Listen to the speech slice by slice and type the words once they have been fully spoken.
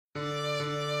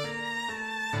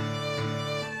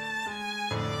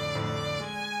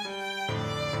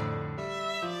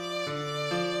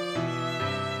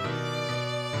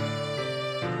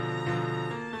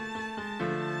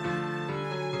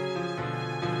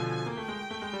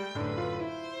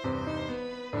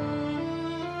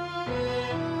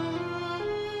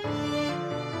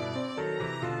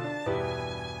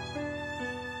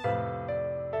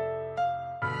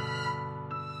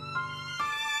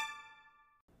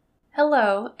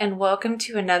Hello, and welcome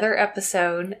to another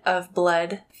episode of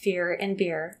Blood, Fear, and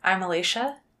Beer. I'm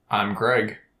Alicia. I'm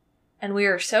Greg. And we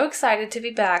are so excited to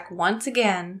be back once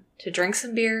again to drink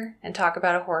some beer and talk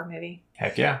about a horror movie.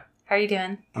 Heck yeah. How are you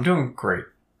doing? I'm doing great.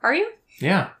 Are you?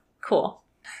 Yeah. Cool.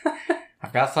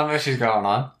 I've got some issues going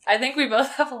on. I think we both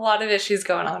have a lot of issues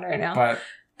going on right now. But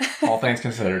all things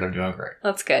considered, I'm doing great.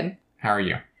 That's good. How are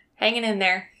you? Hanging in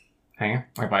there. Hanging?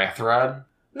 Like by a thread?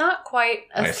 Not quite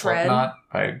a By thread. Slipknot?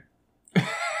 By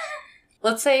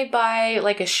Let's say by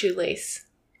like a shoelace.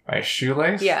 By a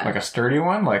shoelace? Yeah. Like a sturdy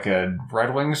one? Like a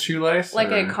Red Wings shoelace? Like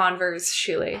or... a Converse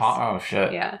shoelace. Oh,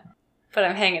 shit. Yeah. But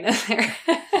I'm hanging in there.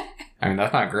 I mean,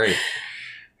 that's not great.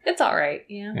 It's all right,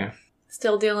 yeah. Yeah.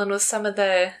 Still dealing with some of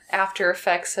the after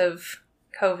effects of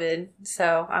COVID,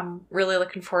 so I'm really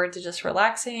looking forward to just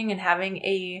relaxing and having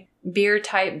a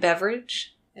beer-type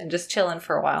beverage and just chilling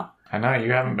for a while. I know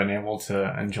you haven't been able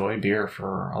to enjoy beer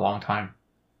for a long time.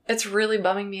 It's really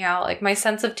bumming me out. Like, my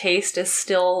sense of taste is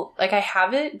still, like, I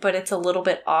have it, but it's a little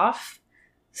bit off.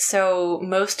 So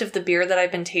most of the beer that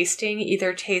I've been tasting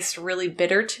either tastes really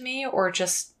bitter to me or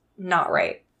just not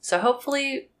right. So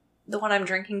hopefully the one I'm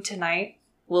drinking tonight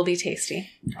will be tasty.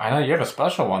 I know you have a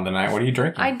special one tonight. What are you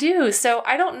drinking? I do. So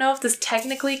I don't know if this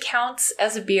technically counts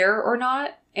as a beer or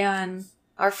not. And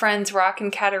our friends Rock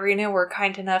and Katarina were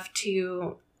kind enough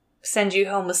to send you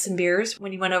home with some beers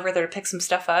when you went over there to pick some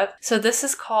stuff up. So this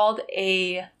is called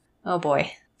a, oh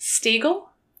boy, Stiegl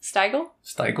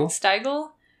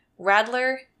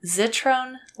Radler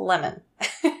Zitron Lemon.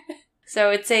 So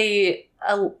it's a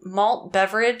malt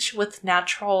beverage with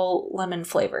natural lemon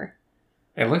flavor.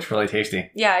 It looks really tasty.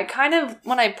 Yeah, it kind of,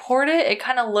 when I poured it, it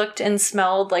kind of looked and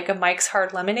smelled like a Mike's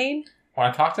Hard Lemonade. When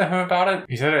I talked to him about it,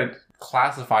 he said it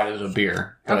classified as a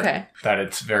beer. Okay. That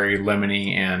it's very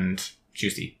lemony and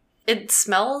juicy. It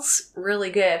smells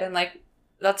really good, and like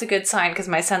that's a good sign because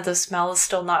my sense of smell is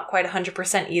still not quite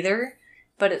 100% either,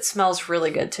 but it smells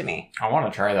really good to me. I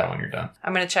want to try that when you're done.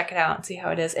 I'm going to check it out and see how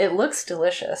it is. It looks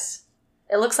delicious.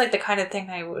 It looks like the kind of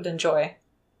thing I would enjoy.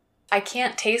 I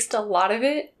can't taste a lot of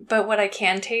it, but what I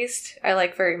can taste, I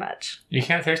like very much. You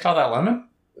can't taste all that lemon?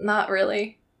 Not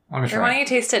really. Let me Or why don't try. you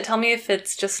taste it? Tell me if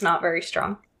it's just not very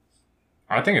strong.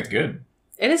 I think it's good.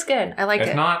 It is good. I like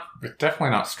it. It's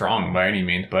definitely not strong by any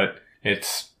means, but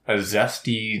it's a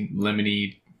zesty,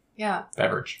 lemony Yeah.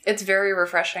 beverage. It's very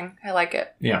refreshing. I like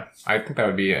it. Yeah, I think that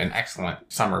would be an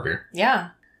excellent summer beer. Yeah.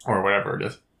 Or whatever it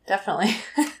is. Definitely.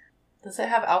 Does it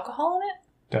have alcohol in it?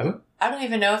 Does it? I don't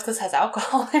even know if this has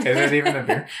alcohol in it. Is it even a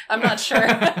beer? I'm not sure.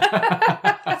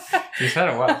 You said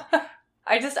it was.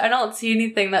 I don't see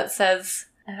anything that says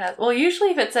it has. Well,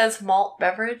 usually if it says malt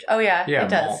beverage. Oh, yeah, Yeah, it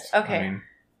does. malt. Okay. I mean,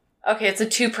 Okay, it's a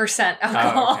 2%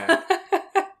 alcohol. Oh,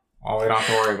 okay. Well, we don't have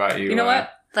to worry about you. You know what?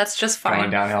 That's just Going fine.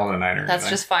 downhill tonight or That's anything.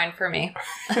 just fine for me.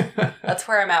 That's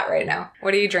where I'm at right now.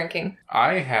 What are you drinking?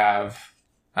 I have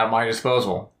at my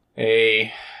disposal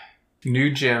a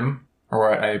new gym,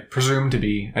 or what I presume to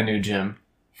be a new gym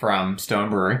from Stone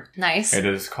Brewery. Nice. It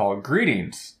is called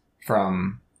Greetings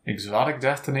from Exotic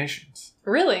Destinations.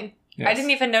 Really? Yes. I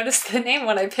didn't even notice the name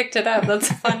when I picked it up. That's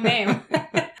a fun name.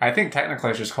 I think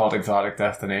technically it's just called Exotic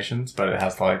Destinations, but it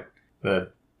has like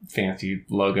the fancy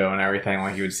logo and everything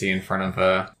like you would see in front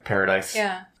of Paradise.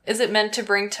 Yeah. Is it meant to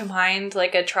bring to mind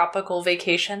like a tropical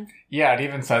vacation? Yeah, it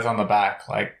even says on the back,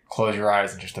 like, close your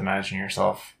eyes and just imagine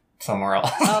yourself somewhere else.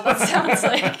 Oh, that sounds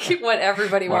like what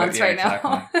everybody wants right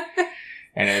now.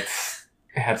 And it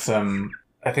had some,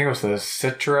 I think it was the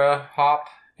Citra hop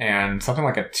and something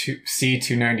like a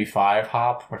C295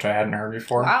 hop, which I hadn't heard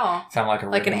before. Wow. Sound like a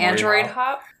Like Rick an and Morty Android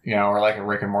hop. hop? You know, or like a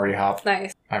Rick and Morty hop.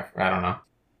 Nice. I don't know.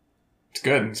 It's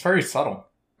good. It's very subtle.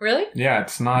 Really? Yeah,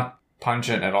 it's not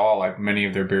pungent at all like many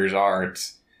of their beers are.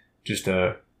 It's just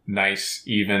a nice,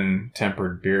 even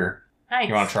tempered beer. Nice.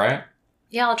 You want to try it?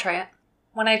 Yeah, I'll try it.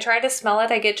 When I try to smell it,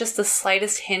 I get just the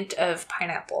slightest hint of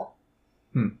pineapple.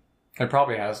 It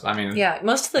probably has. I mean, Yeah,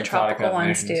 most of the Exotic tropical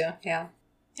ones do. Destinations. Yeah.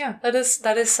 Yeah,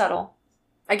 that is subtle.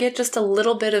 I get just a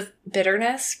little bit of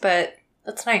bitterness, but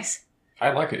that's nice.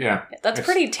 I like it, yeah. That's It's-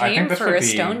 pretty I think tame this for would a be-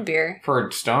 stone beer. For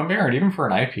a stone beer, and even for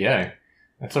an IPA.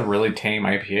 That's a really tame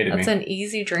IPA to That's me. an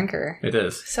easy drinker. It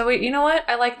is. So, you know what?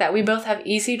 I like that. We both have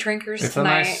easy drinkers It's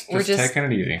tonight. a nice, We're just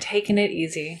taking it easy. taking it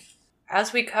easy.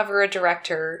 As we cover a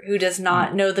director who does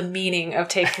not know the meaning of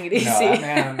taking it easy. No, that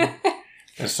man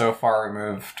is so far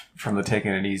removed from the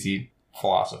taking it easy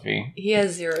philosophy. He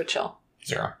has zero chill.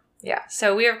 Zero. Yeah.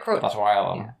 So we are... That's why I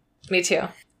love him. Me too.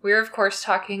 We're, of course,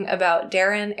 talking about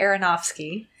Darren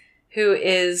Aronofsky, who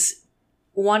is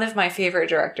one of my favorite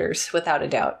directors, without a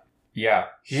doubt. Yeah.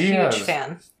 He Huge has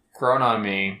fan. grown on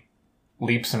me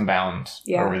leaps and bounds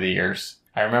over the years.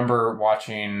 I remember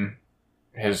watching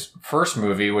his first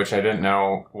movie, which I didn't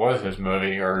know was his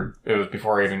movie, or it was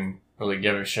before I even really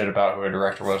gave a shit about who a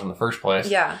director was in the first place.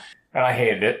 Yeah. And I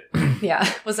hated it. Yeah.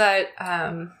 Was that,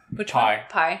 which Pi. one?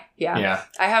 Pi. Yeah. Yeah.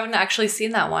 I haven't actually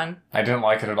seen that one. I didn't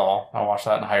like it at all. I watched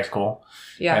that in high school.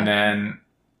 Yeah. And then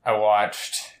I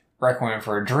watched Requiem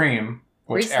for a Dream,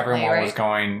 which Recently, everyone was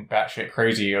going batshit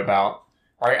crazy about.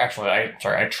 I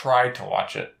tried to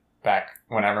watch it back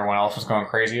when everyone else was going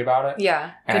crazy about it.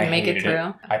 Yeah. And Couldn't I make it hated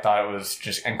through. I thought it was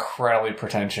just incredibly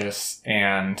pretentious,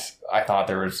 and I thought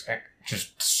there was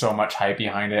just so much hype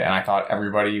behind it, and I thought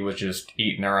everybody was just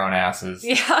eating their own asses.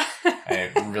 Yeah.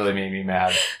 And it really made me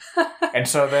mad. And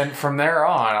so then from there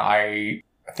on, I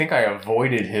think I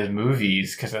avoided his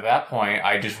movies, because at that point,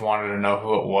 I just wanted to know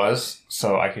who it was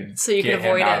so I could get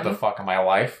him out of the fuck of my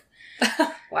life.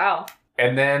 Wow.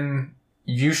 And then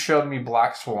you showed me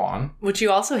Black Swan. Which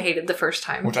you also hated the first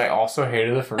time. Which I also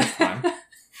hated the first time.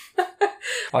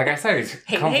 Like I said, he's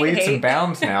Hate, complete hate, some hate.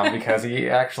 bounds now, because he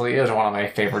actually is one of my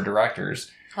favorite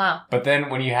directors. Wow. But then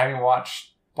when you have me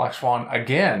watch Black Swan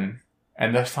again,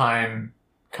 and this time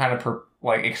kind of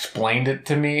explained it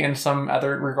to me in some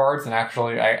other regards, and I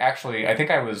think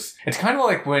it's kind of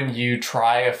like when you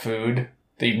try a food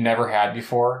that you've never had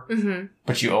before, Mm-hmm.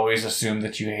 but you always assume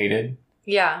that you hated.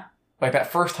 Yeah. Like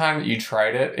that first time that you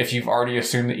tried it, if you've already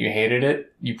assumed that you hated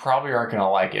it, you probably aren't going to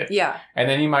like it. Yeah. And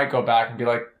then you might go back and be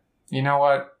like, you know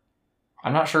what?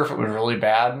 I'm not sure if it was really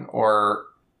bad or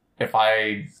if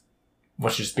I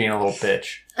was just being a little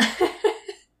bitch.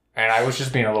 And I was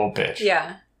just being a little bitch.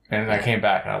 Yeah. And I came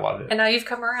back and I loved it. And now you've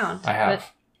come around. I have.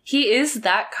 But he is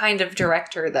that kind of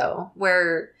director, though,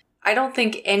 where I don't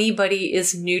think anybody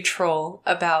is neutral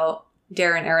about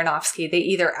Darren Aronofsky. They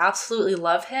either absolutely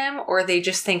love him or they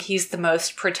just think he's the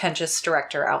most pretentious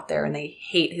director out there and they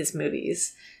hate his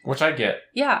movies. Which I get.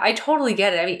 Yeah, I totally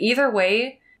get it. I mean, either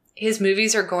way, his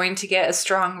movies are going to get a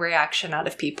strong reaction out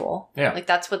of people. Yeah. Like,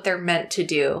 that's what they're meant to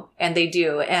do, and they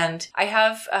do. And I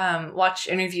have watched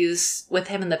interviews with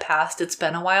him in the past. It's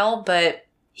been a while, but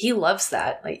he loves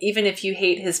that. Like, even if you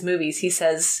hate his movies, he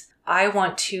says, I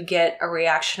want to get a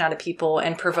reaction out of people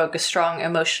and provoke a strong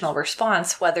emotional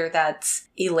response, whether that's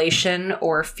elation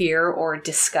or fear or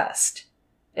disgust.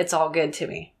 It's all good to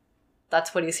me.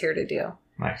 That's what he's here to do.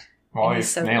 Nice. Well, And he's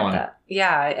so good nailing at it. that.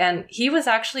 Yeah, and he was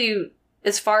actually,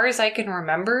 as far as I can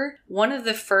remember, one of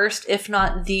the first, if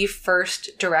not the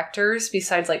first directors,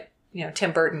 besides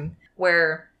Tim Burton,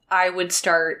 where I would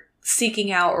start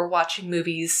seeking out or watching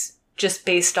movies just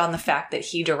based on the fact that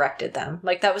he directed them.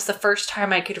 Like, that was the first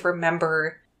time I could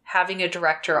remember having a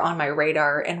director on my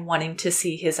radar and wanting to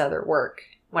see his other work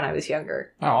when I was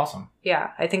younger. Oh, awesome.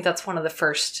 Yeah, I think that's one of the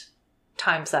first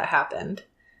times that happened.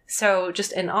 So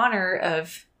just in honor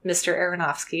of Mr.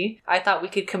 Aronofsky, I thought we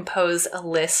could compose a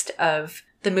list of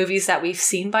the movies that we've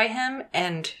seen by him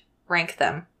and rank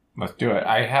them. Let's do it.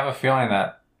 I have a feeling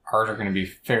that ours are going to be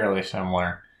fairly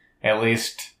similar. At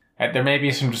least, there may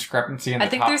be some discrepancy in the top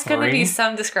three. I think there's going to be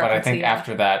some discrepancy. But I think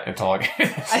after that, it's all good.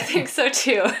 I think so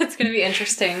too. It's going to be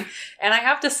interesting. And I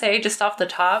have to say, just off the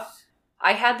top,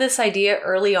 I had this idea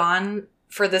early on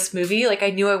for this movie. Like,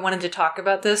 I knew I wanted to talk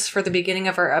about this for the beginning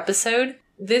of our episode.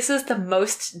 This is the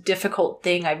most difficult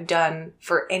thing I've done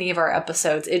for any of our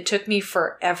episodes. It took me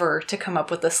forever to come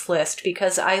up with this list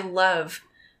because I love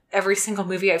every single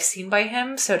movie I've seen by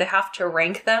him. So to have to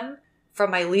rank them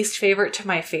from my least favorite to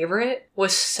my favorite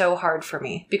was so hard for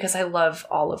me because I love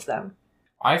all of them.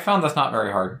 I found this not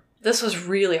very hard. This was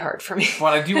really hard for me.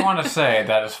 But I do want to say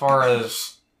that as far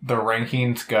as the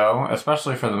rankings go,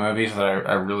 especially for the movies that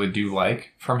I really do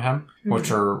like from him, which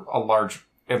are a large,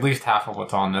 at least half of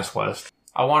what's on this list,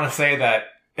 I want to say that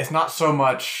it's not so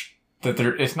much that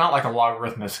it's not like a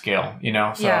logarithmic scale, you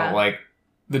know? So, like,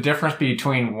 the difference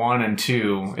between 1 and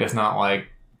 2 is not, like,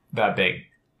 that big.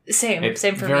 Same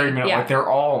for very me. Yeah. Like, they're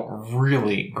all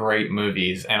really great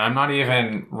movies, and I'm not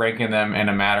even ranking them in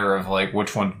a matter of, like,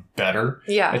 which one's better.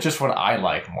 Yeah. It's just what I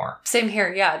like more. Same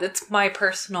here. Yeah, that's my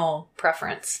personal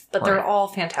preference. But they're all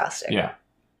fantastic. Yeah.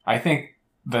 I think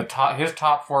his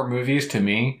top 4 movies, to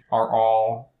me, are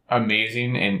all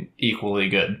amazing and equally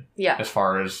good. Yeah. As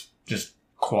far as just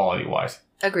quality-wise.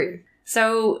 Agreed.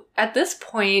 So, at this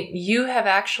point, you have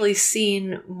actually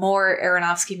seen more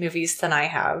Aronofsky movies than I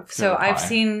have. So, I've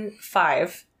seen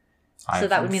 5. So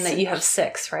that would mean that you have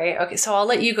 6, right? Okay, so I'll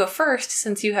let you go first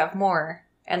since you have more.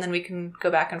 And then we can go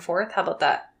back and forth. How about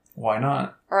that? Why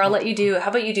not? Or how about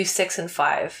you do 6 and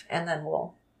 5, and then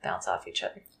we'll bounce off each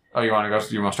other. Oh, you want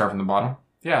to start from the bottom?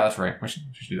 Yeah, that's right. We should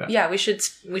do that. Yeah, we should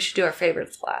do our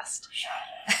favorites last.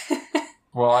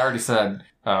 Well, I already said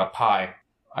Pi.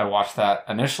 I watched that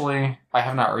initially. I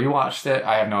have not rewatched it.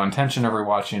 I have no intention of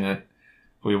rewatching it.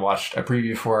 We watched a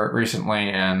preview for it recently,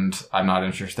 and I'm not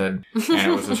interested. And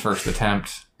it was his first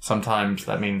attempt. Sometimes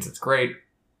that means it's great.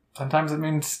 Sometimes it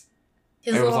means...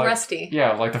 He's a little rusty.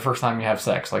 Yeah, like the first time you have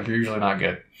sex. Like, you're usually not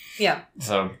good. Yeah.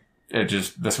 So,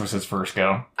 this was his first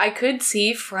go. I could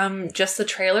see from just the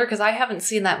trailer, because I haven't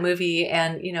seen that movie,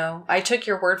 and, you know, I took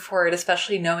your word for it,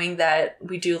 especially knowing that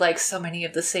we do like so many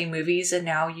of the same movies, and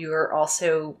now you're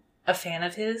also a fan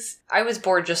of his. I was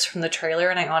bored just from the trailer,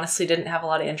 and I honestly didn't have a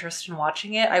lot of interest in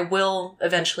watching it. I will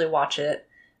eventually watch it,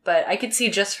 but I could see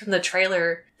just from the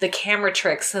trailer the camera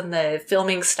tricks and the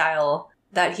filming style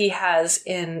that he has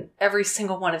in every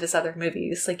single one of his other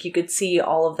movies. Like, you could see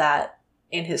all of that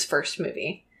in his first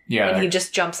movie. Yeah. And he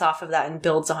just jumps off of that and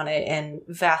builds on it and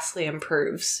vastly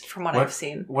improves from what I've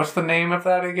seen. What's the name of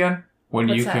that again? When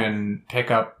What's you that? can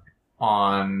pick up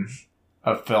on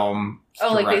a film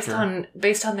director.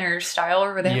 based on their style,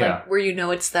 or they have, like, where you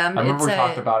know it's them. I remember we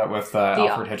talked about it with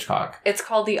Alfred Hitchcock. It's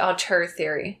called the auteur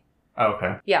theory. Oh,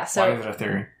 okay. Yeah, so... Why is it a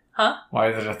theory? Huh?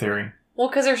 Why is it a theory? Well,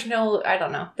 because there's no... I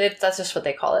don't know. That's just what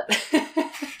they call it.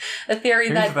 A theory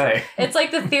Who's that... It's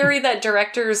like the theory that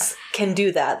directors can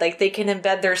do that. Like, they can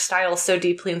embed their style so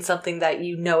deeply in something that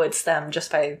you know it's them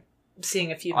just by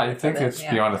seeing a few minutes I think it's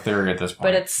beyond a theory at this point.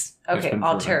 But it's... Okay,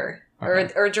 auteur.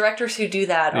 Okay. Or directors who do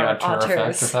that are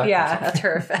auteurs. Yeah,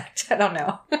 auteur effect. I don't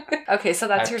know. Okay, so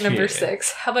that's your number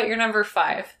 6. How about your number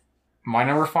 5? My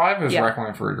number 5 is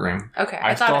Requiem for a Dream. Okay,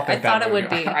 I thought it would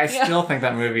be. I still think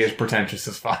that movie is pretentious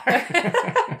as fuck.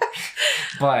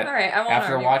 But all right,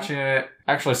 after watching it,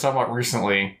 actually somewhat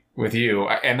recently with you,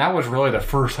 and that was really the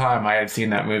first time I had seen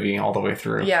that movie all the way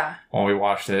through. Yeah. When we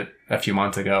watched it a few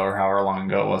months ago, or however long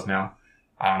ago it was now.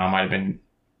 I don't know, it might have been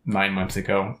 9 months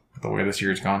ago, the way this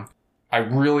year's gone. I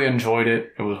really enjoyed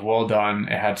it. It was well done.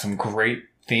 It had some great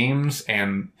themes,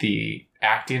 and the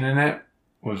acting in it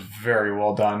was very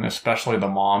well done, especially the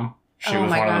mom. She was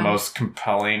one of the most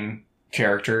compelling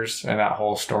characters in that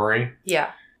whole story.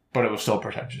 Yeah. But it was still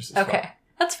pretentious as well.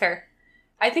 That's fair.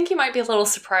 I think you might be a little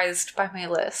surprised by my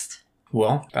list.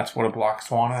 Well, that's what a black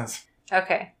swan is.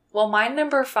 Okay. Well, my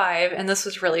number 5, and this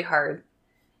was really hard,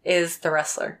 is The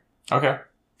Wrestler. Okay.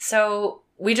 So,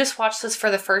 we just watched this for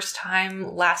the first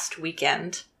time last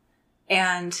weekend,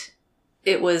 and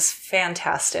it was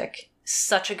fantastic.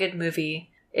 Such a good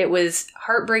movie. It was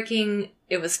heartbreaking.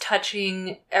 It was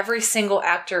touching. Every single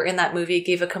actor in that movie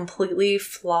gave a completely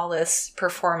flawless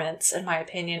performance, in my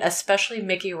opinion, especially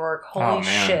Mickey Rourke. Holy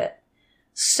shit.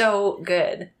 So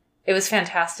good. It was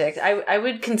fantastic. I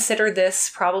would consider this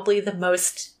probably the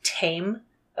most tame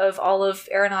of all of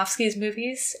Aronofsky's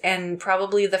movies, and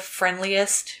probably the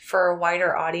friendliest for a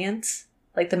wider audience,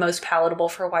 like the most palatable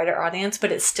for a wider audience,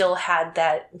 but it still had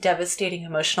that devastating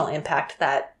emotional impact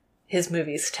that his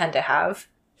movies tend to have.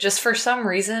 Just for some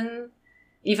reason,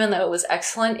 even though it was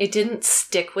excellent, it didn't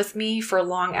stick with me for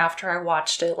long after I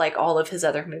watched it like all of his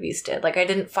other movies did. Like, I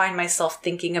didn't find myself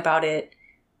thinking about it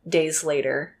days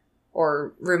later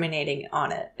or ruminating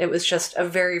on it. It was just a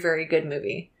very, very good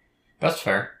movie. That's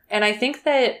fair. And I think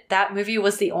that that movie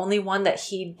was the only one that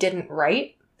he didn't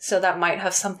write, so that might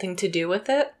have something to do with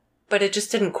it. But it just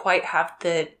didn't quite have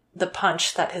the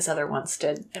punch that his other ones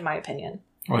did, in my opinion.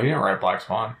 Well, he didn't write Black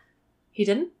Swan. He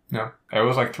didn't? No. It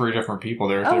was like 3 different people.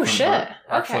 There. Oh, shit.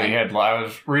 Actually, I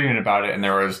was reading about it, and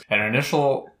there was an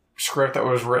initial script that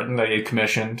was written that he had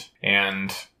commissioned,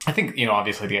 and I think,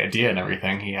 obviously the idea and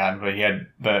everything he had, but he had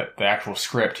the actual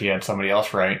script he had somebody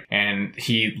else write, and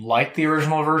he liked the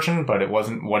original version, but it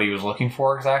wasn't what he was looking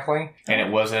for exactly, and it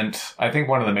wasn't, I think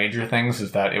one of the major things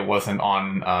is that it wasn't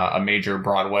on a major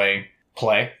Broadway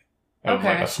play. It was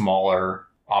like a smaller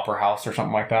opera house or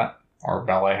something like that, or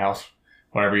ballet house,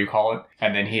 whatever you call it,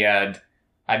 and then he had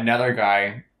another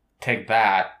guy take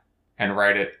that and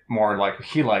write it more like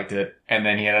he liked it, and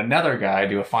then he had another guy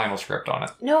do a final script on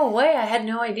it. No way, I had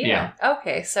no idea. Yeah.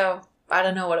 Okay, so I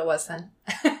don't know what it was then.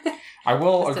 I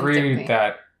will agree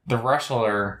that The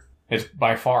Wrestler is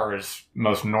by far his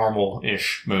most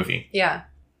normal-ish movie. Yeah.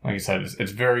 Like you said,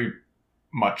 it's very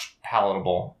much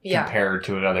palatable compared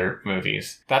to other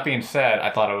movies. That being said, I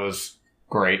thought it was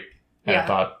great, and I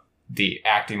thought the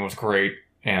acting was great,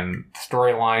 and the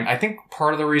storyline. I think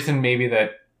part of the reason maybe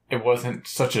that it wasn't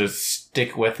such a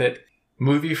stick-with-it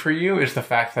movie for you is the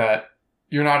fact that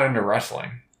you're not into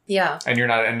wrestling. Yeah. And you're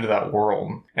not into that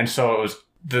world. And so it was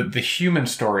the human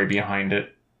story behind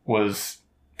it was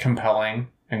compelling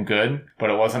and good, but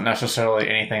it wasn't necessarily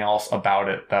anything else about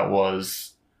it that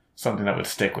was something that would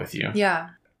stick with you.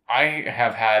 Yeah. I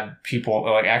have had people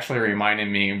like actually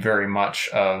reminding me very much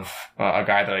of a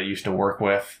guy that I used to work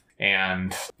with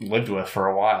and lived with for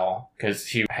a while, because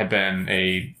he had been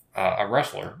a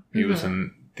wrestler. He was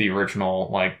in the original,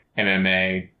 like,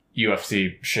 MMA,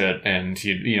 UFC shit, and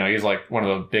he's like one of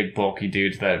the big bulky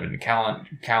dudes that have been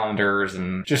calendars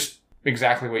and just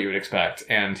exactly what you would expect.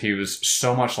 And he was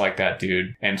so much like that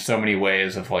dude in so many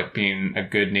ways of like being a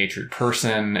good-natured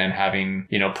person and having,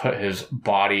 put his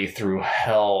body through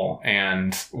hell.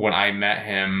 And when I met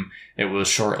him, it was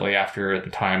shortly after the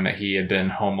time that he had been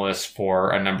homeless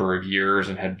for a number of years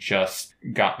and had just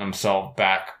gotten himself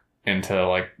back into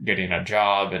like getting a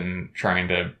job and trying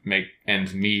to make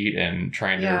ends meet and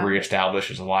trying to reestablish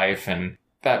his life. And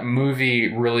that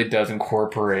movie really does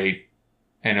incorporate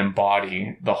and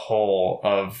embody the whole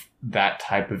of that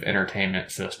type of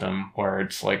entertainment system where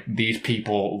it's like these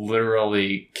people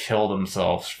literally kill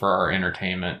themselves for our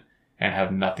entertainment and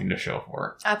have nothing to show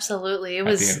for it. Absolutely. It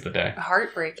was at the end of the day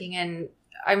heartbreaking. And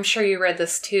I'm sure you read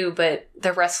this too, but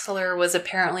The Wrestler was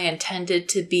apparently intended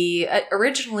to be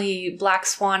originally Black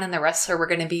Swan and The Wrestler were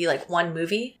going to be like one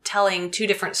movie telling two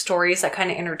different stories that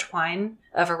kind of intertwine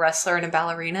of a wrestler and a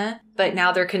ballerina. But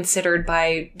now they're considered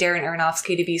by Darren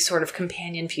Aronofsky to be sort of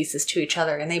companion pieces to each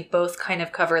other. And they both kind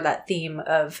of cover that theme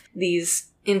of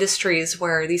these industries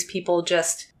where these people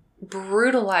just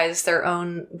brutalize their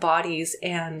own bodies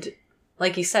and,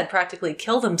 like you said, practically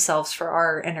kill themselves for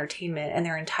our entertainment, and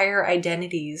their entire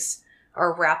identities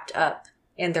are wrapped up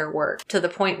in their work to the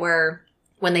point where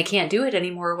when they can't do it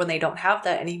anymore, when they don't have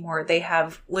that anymore, they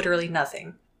have literally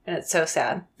nothing. And it's so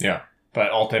sad. Yeah.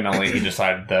 But ultimately, he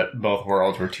decided that both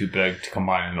worlds were too big to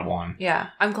combine into one.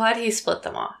 Yeah. I'm glad he split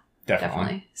them off.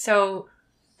 Definitely. So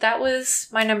that was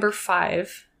my number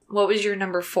 5. What was your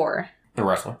number 4? The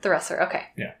Wrestler. The Wrestler. Okay.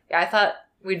 Yeah. I thought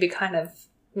we'd be kind of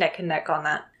neck and neck on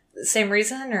that. Same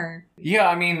reason, or? Yeah,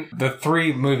 I mean, the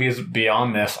 3 movies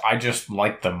beyond this, I just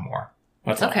like them more.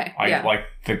 That's okay. all. I like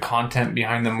the content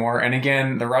behind them more. And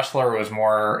again, The Wrestler was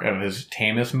more of his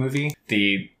tamest movie.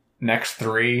 The next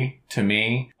 3, to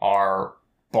me, are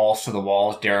balls to the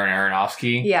walls, Darren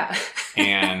Aronofsky. Yeah.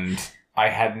 And I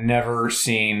had never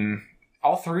seen...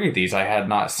 All 3 of these, I had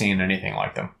not seen anything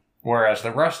like them. Whereas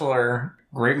The Wrestler,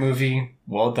 great movie,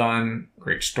 well done,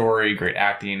 great story, great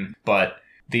acting, but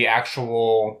the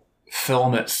actual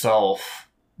film itself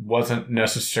wasn't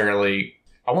necessarily,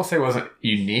 I won't say it wasn't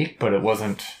unique, but it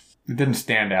didn't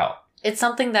stand out. It's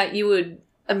something that you would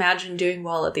imagine doing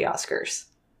well at the Oscars.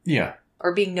 Yeah.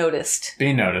 Or being noticed.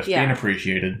 Being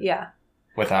appreciated. Yeah.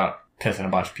 Without pissing a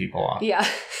bunch of people off. Yeah.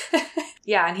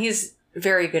 Yeah, and he's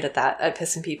very good at that, at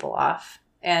pissing people off.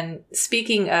 And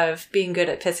speaking of being good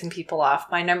at pissing people off,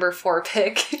 my number 4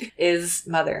 pick is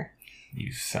Mother.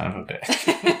 You son of a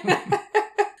bitch.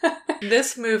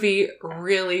 This movie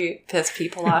really pissed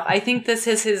people off. I think this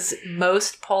is his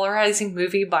most polarizing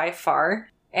movie by far,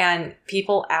 and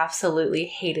people absolutely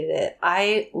hated it.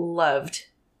 I loved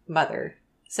Mother.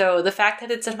 So the fact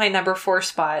that it's in my number 4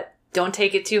 spot, don't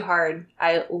take it too hard.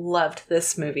 I loved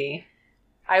this movie.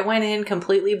 I went in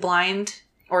completely blind,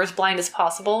 or as blind as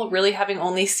possible, really having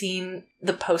only seen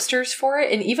the posters for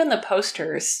it, and even the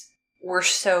posters were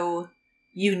so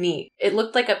unique. It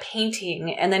looked like a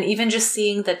painting, and then even just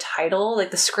seeing the title,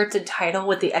 like the scripted title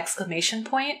with the exclamation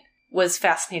point, was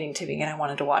fascinating to me, and I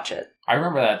wanted to watch it. I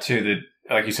remember that too,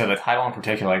 like you said, the title in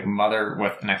particular, like Mother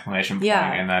with an exclamation point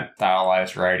and that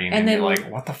stylized writing, and then, you're like,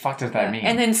 what the fuck does that mean?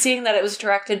 And then seeing that it was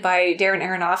directed by Darren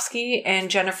Aronofsky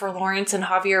and Jennifer Lawrence and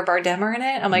Javier Bardem are in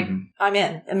it, I'm like, I'm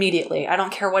in immediately. I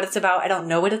don't care what it's about. I don't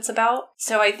know what it's about.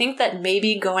 So I think that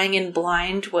maybe going in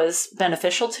blind was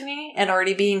beneficial to me, and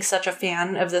already being such a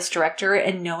fan of this director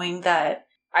and knowing that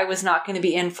I was not going to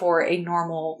be in for a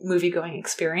normal movie-going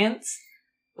experience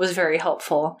was very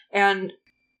helpful. And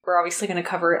we're obviously going to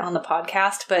cover it on the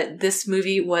podcast, but this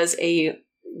movie was a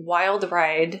wild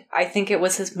ride. I think it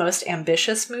was his most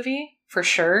ambitious movie, for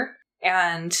sure.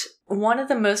 And one of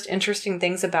the most interesting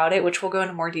things about it, which we'll go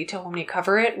into more detail when we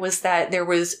cover it, was that there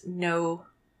was no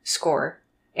score.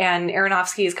 And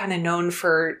Aronofsky is kind of known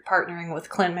for partnering with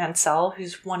Clint Mansell,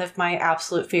 who's one of my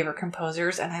absolute favorite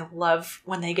composers, and I love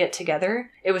when they get together.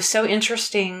 It was so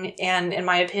interesting and, in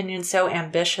my opinion, so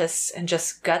ambitious and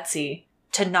just gutsy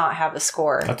to not have a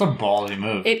score. That's a ballsy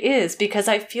move. It is, because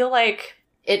I feel like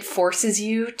it forces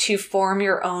you to form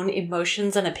your own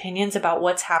emotions and opinions about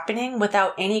what's happening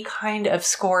without any kind of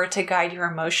score to guide your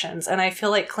emotions. And I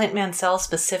feel like Clint Mansell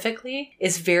specifically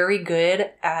is very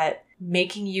good at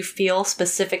making you feel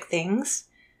specific things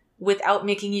without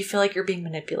making you feel like you're being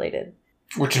manipulated.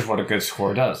 Which is what a good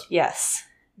score does. Yes.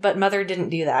 But Mother didn't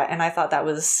do that, and I thought that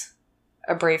was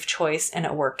a brave choice, and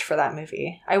it worked for that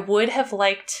movie. I would have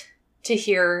liked to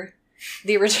hear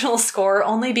the original score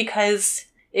only because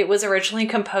it was originally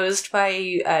composed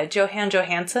by Johan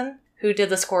Johansson, who did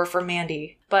the score for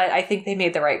Mandy, but I think they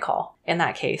made the right call in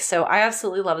that case. So I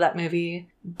absolutely love that movie,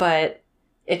 but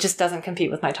it just doesn't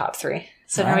compete with my top 3.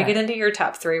 So now we get into your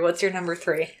top 3. What's your number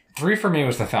 3? 3 for me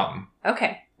was The Fountain.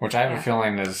 Okay. Which I have a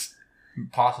feeling is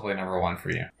possibly number 1 for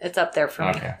you. It's up there for me.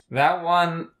 Okay. That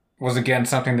one was, again,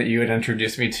 something that you had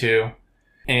introduced me to.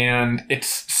 And it's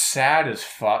sad as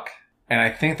fuck. And I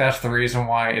think that's the reason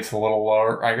why it's a little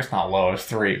lower. I guess not low, it's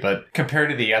 3. But compared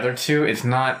to the other 2, it's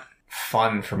not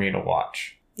fun for me to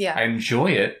watch. Yeah. I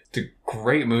enjoy it. It's a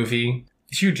great movie.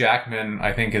 Hugh Jackman,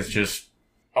 I think, is just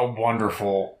a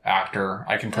wonderful actor.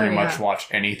 I can pretty much watch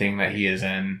anything that he is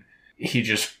in. He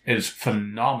just is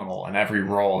phenomenal in every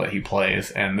role that he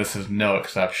plays, and this is no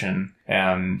exception.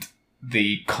 And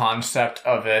the concept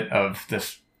of it, of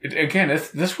this... Again,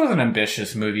 this was an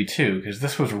ambitious movie, too, because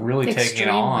this was really taking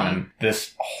on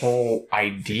this whole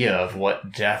idea of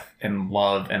what death and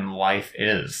love and life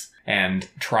is, and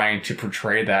trying to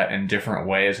portray that in different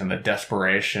ways, and the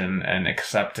desperation and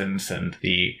acceptance and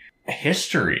the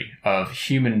history of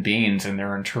human beings and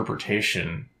their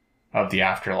interpretation of the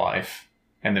afterlife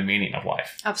and the meaning of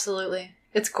life. Absolutely.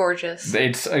 It's gorgeous.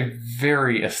 It's a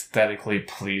very aesthetically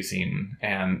pleasing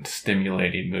and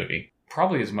stimulating movie.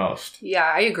 Probably is most.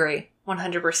 Yeah, I agree.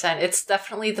 100%. It's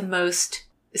definitely the most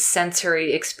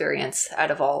sensory experience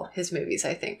out of all his movies,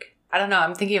 I think. I don't know.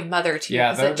 I'm thinking of Mother, too.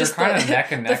 Yeah, they're just kind of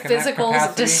neck and neck. The physical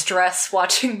distress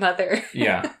watching Mother.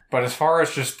 Yeah. But as far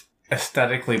as just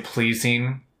aesthetically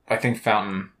pleasing, I think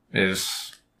Fountain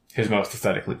is his most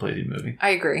aesthetically pleasing movie.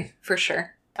 I agree, for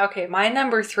sure. Okay, my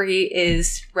number 3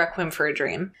 is Requiem for a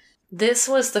Dream. This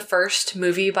was the first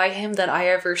movie by him that I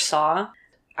ever saw.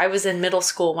 I was in middle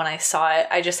school when I saw it.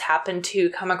 I just happened to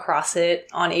come across it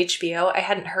on HBO. I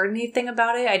hadn't heard anything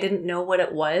about it. I didn't know what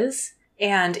it was.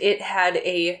 And it had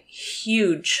a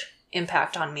huge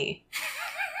impact on me.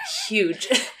 Huge.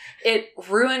 It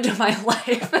ruined my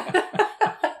life.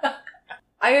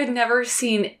 I had never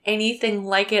seen anything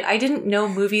like it. I didn't know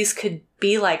movies could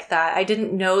be like that. I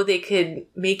didn't know they could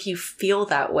make you feel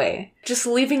that way. Just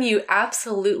leaving you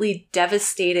absolutely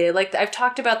devastated. Like, I've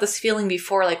talked about this feeling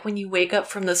before, like when you wake up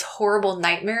from this horrible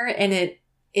nightmare and it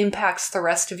impacts the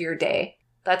rest of your day.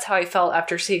 That's how I felt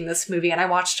after seeing this movie. And I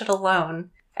watched it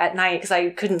alone at night because I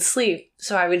couldn't sleep.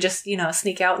 So I would just,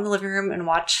 sneak out in the living room and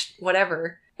watch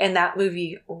whatever. And that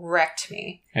movie wrecked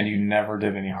me. And you never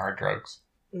did any hard drugs?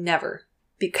 Never.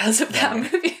 Because of that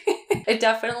movie. It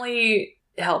definitely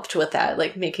helped with that,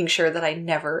 like making sure that I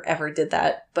never ever did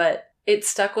that. But it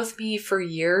stuck with me for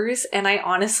years, and I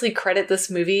honestly credit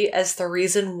this movie as the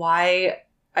reason why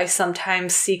I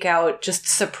sometimes seek out just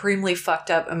supremely fucked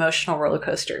up emotional roller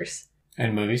coasters.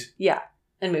 In movies? Yeah.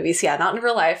 In movies, yeah. Not in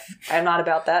real life. I'm not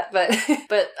about that,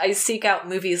 but I seek out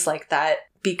movies like that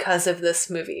because of this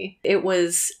movie. It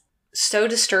was so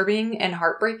disturbing and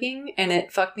heartbreaking, and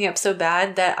it fucked me up so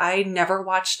bad that I never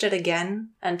watched it again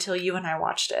until you and I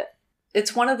watched it.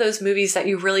 It's one of those movies that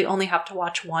you really only have to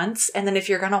watch once, and then if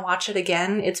you're going to watch it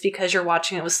again, it's because you're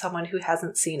watching it with someone who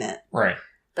hasn't seen it. Right.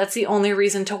 That's the only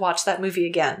reason to watch that movie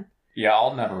again. Yeah,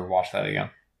 I'll never watch that again.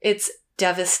 It's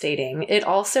devastating. It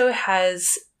also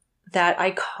has that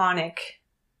iconic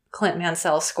Clint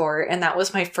Mansell score, and that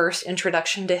was my first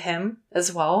introduction to him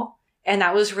as well. And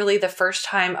that was really the first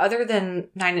time, other than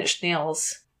Nine Inch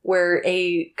Nails, where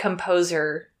a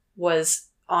composer was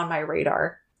on my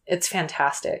radar. It's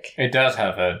fantastic. It does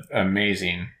have an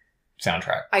amazing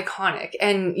soundtrack. Iconic.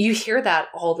 And you hear that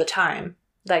all the time.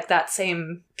 Like that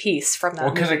same piece from that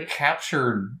movie. Well, because it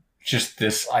captured just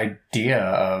this idea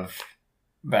of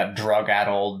that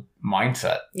drug-addled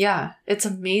mindset. Yeah, it's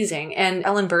amazing. And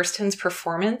Ellen Burstyn's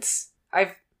performance,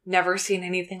 I've never seen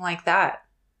anything like that.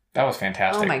 That was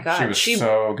fantastic. Oh my God. She was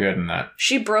so good in that.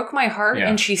 She broke my heart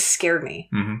and she scared me.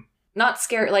 Mm-hmm. Not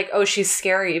scared, like, oh, she's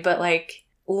scary, but like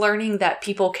learning that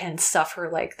people can suffer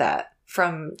like that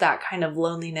from that kind of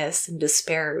loneliness and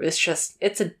despair is just,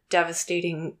 it's a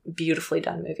devastating, beautifully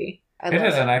done movie. It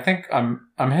is, and I think I'm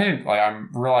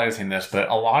realizing this, but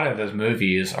a lot of those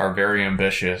movies are very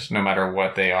ambitious, no matter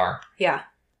what they are. Yeah.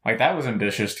 Like, that was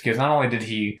ambitious because not only did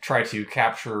he try to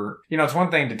capture, it's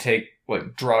one thing to take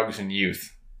like drugs and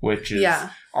youth, which is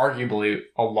arguably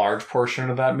a large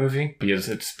portion of that movie because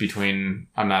it's between,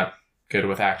 I'm not good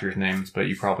with actors' names, but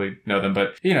you probably know them.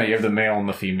 But, you have the male and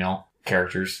the female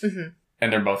characters,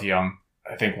 and they're both young.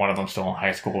 I think one of them's still in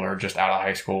high school or just out of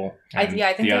high school. I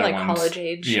think they're like college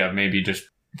age. Yeah, maybe just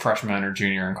freshman or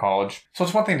junior in college. So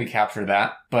it's one thing to capture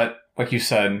that. But like you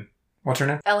said, what's her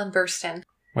name? Ellen Burstyn.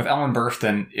 With Ellen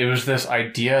Burstyn, it was this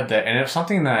idea that, and it's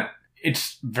something that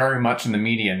it's very much in the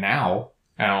media now,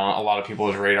 and on a lot of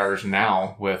people's radars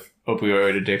now with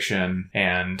opioid addiction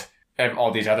and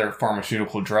all these other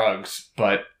pharmaceutical drugs,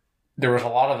 but there was a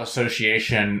lot of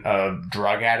association of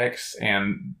drug addicts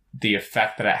and the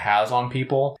effect that it has on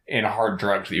people in hard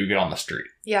drugs that you get on the street.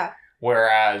 Yeah.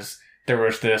 Whereas there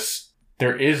is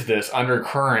this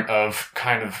undercurrent of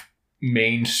kind of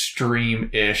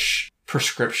mainstream-ish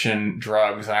prescription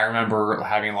drugs. And I remember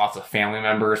having lots of family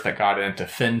members that got into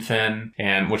Fen-Phen,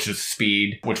 and which is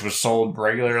speed, which was sold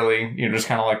regularly, just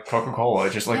kind of like Coca-Cola.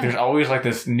 It's just like there's always like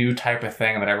this new type of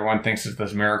thing that everyone thinks is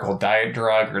this miracle diet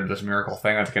drug or this miracle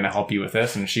thing that's going to help you with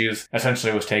this. And she was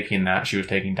taking that. She was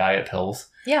taking diet pills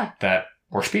that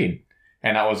were speed.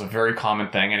 And that was a very common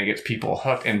thing, and it gets people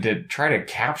hooked. And did try to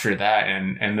capture that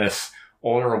and this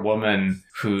older woman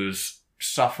who's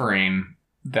suffering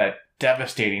that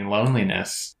devastating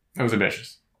loneliness. It was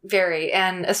ambitious. Very.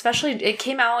 And especially it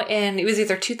came out it was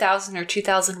either 2000 or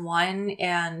 2001.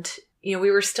 And, we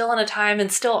were still in a time,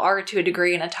 and still are to a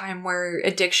degree, in a time where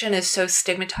addiction is so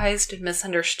stigmatized and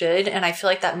misunderstood. And I feel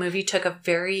like that movie took a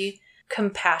very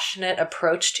compassionate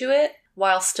approach to it,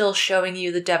 while still showing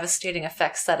you the devastating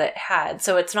effects that it had.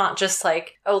 So it's not just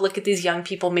like, oh, look at these young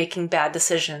people making bad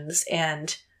decisions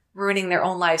and ruining their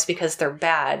own lives because they're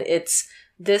bad.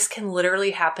 This can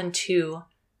literally happen to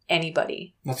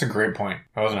anybody. That's a great point.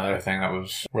 That was another thing that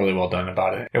was really well done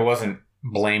about it. It wasn't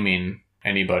blaming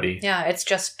anybody. Yeah, it's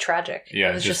just tragic.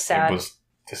 Yeah, it was just sad.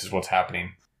 This is what's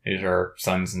happening. These are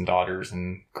sons and daughters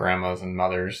and grandmas and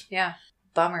mothers. Yeah.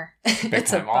 Bummer.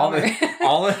 It's a bummer.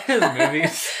 All of his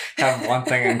movies have one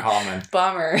thing in common.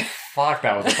 Bummer. Fuck,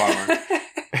 that was a bummer.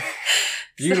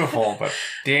 Beautiful, but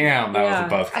damn, that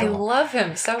was a buzzkill. I love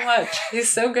him so much. He's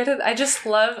so good at I just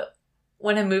love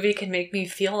when a movie can make me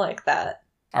feel like that.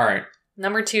 All right.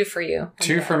 Number 2 for you.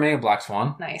 2 for me, Black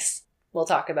Swan. Nice. We'll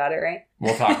talk about it, right?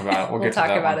 We'll talk about it. We'll get to that.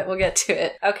 We'll talk about it. We'll get to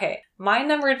it. Okay. My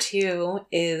number 2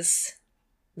 is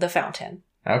The Fountain.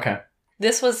 Okay.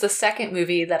 This was the second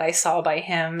movie that I saw by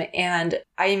him, and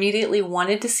I immediately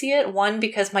wanted to see it. One,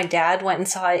 because my dad went and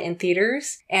saw it in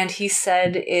theaters, and he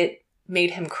said it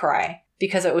made him cry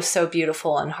because it was so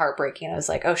beautiful and heartbreaking. I was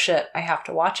like, oh shit, I have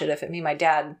to watch it if it made my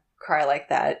dad cry like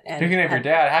that. And speaking of your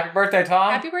dad, happy birthday,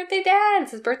 Tom! Happy birthday, Dad!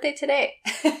 It's his birthday today.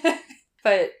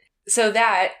 But so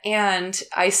that, and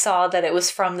I saw that it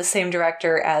was from the same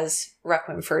director as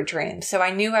Requiem for a Dream. So I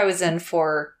knew I was in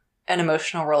for an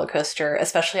emotional roller coaster,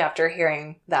 especially after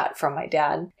hearing that from my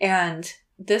dad. And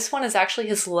this one is actually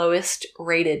his lowest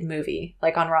rated movie.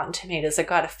 Like on Rotten Tomatoes, it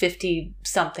got a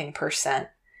 50-something%,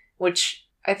 which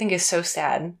I think is so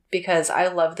sad because I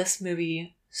love this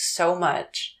movie so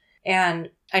much. And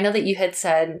I know that you had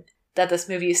said that this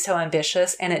movie is so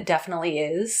ambitious, and it definitely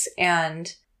is.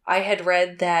 And I had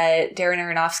read that Darren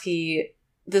Aronofsky,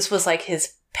 this was like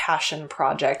his passion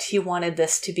project. He wanted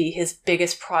this to be his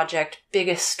biggest project,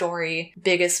 biggest story,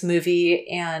 biggest movie,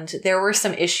 and there were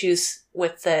some issues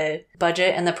with the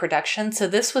budget and the production. So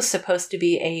this was supposed to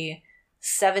be a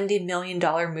 $70 million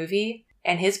movie,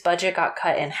 and his budget got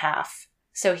cut in half.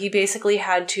 So he basically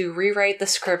had to rewrite the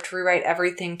script, rewrite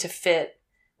everything to fit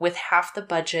with half the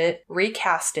budget,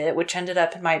 recast it, which ended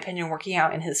up, in my opinion, working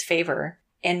out in his favor,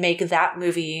 and make that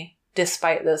movie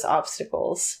despite those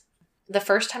obstacles. The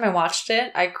first time I watched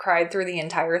it, I cried through the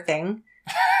entire thing.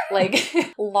 Like,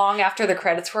 long after the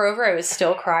credits were over, I was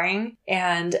still crying.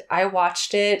 And I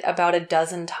watched it about a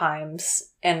dozen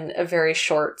times in a very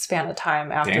short span of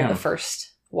time after the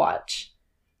first watch.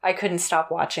 I couldn't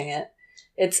stop watching it.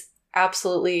 It's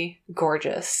absolutely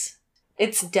gorgeous.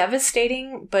 It's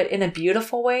devastating, but in a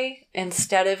beautiful way,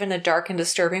 instead of in a dark and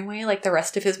disturbing way like the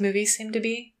rest of his movies seem to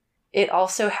be. It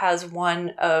also has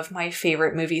one of my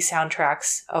favorite movie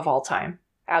soundtracks of all time.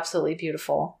 Absolutely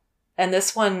beautiful. And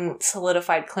this one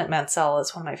solidified Clint Mansell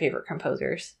as one of my favorite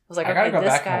composers. I was like, I gotta go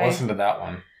back and listen to that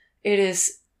one. It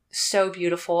is so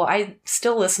beautiful. I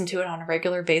still listen to it on a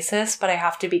regular basis, but I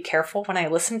have to be careful when I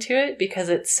listen to it because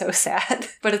it's so sad.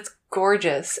 But it's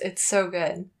gorgeous. It's so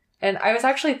good. And I was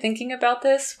actually thinking about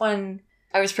this when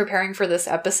I was preparing for this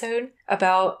episode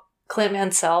about Clint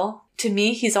Mansell. To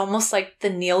me, he's almost like the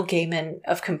Neil Gaiman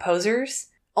of composers,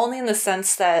 only in the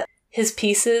sense that his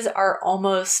pieces are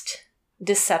almost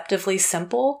deceptively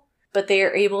simple, but they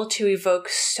are able to evoke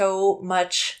so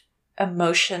much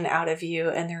emotion out of you,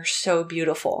 and they're so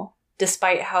beautiful.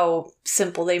 Despite how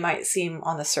simple they might seem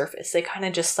on the surface, they kind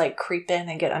of just like creep in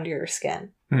and get under your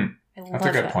skin. That's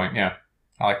a good point, yeah.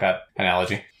 I like that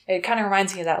analogy. It kind of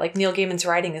reminds me of that. Like Neil Gaiman's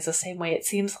writing is the same way. It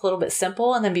seems a little bit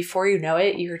simple, and then before you know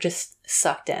it, you're just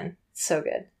sucked in. So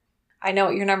good. I know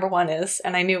what your number one is,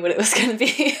 and I knew what it was going to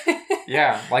be.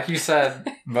 Yeah, like you said,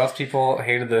 most people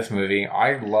hated this movie.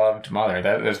 I loved Mother.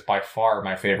 That is by far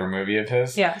my favorite movie of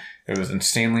his. Yeah. It was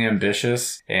insanely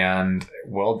ambitious and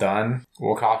well done.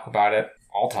 We'll talk about it.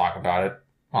 I'll talk about it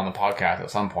on the podcast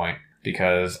at some point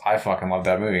because I fucking love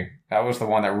that movie. That was the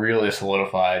one that really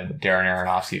solidified Darren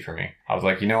Aronofsky for me. I was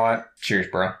like, you know what? Cheers,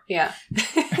 bro. Yeah.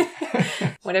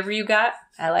 Whatever you got,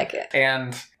 I like it.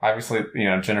 And obviously,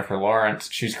 Jennifer Lawrence,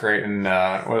 she's great in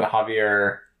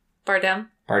Javier Bardem.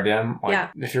 Like, yeah.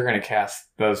 If you're going to cast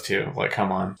those two, like,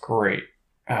 come on. Great.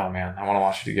 Oh, man. I want to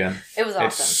watch it again. It was awesome.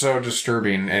 It's so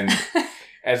disturbing. And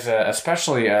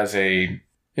especially as a,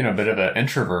 bit of an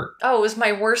introvert. Oh, it was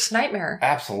my worst nightmare.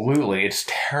 Absolutely. It's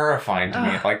terrifying to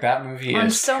me. Like, that movie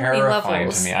is so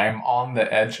terrifying to me. I am on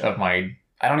the edge of my...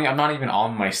 I'm not even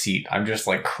on my seat. I'm just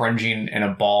like cringing in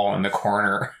a ball in the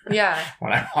corner. Yeah.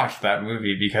 When I watch that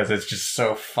movie because it's just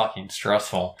so fucking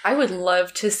stressful. I would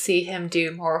love to see him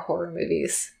do more horror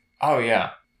movies. Oh,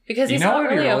 yeah. Because he's not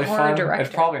really a horror fun? director.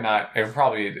 It's probably not. It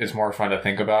probably is more fun to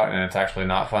think about, and it's actually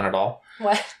not fun at all.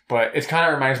 What? But it kind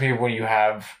of reminds me of when you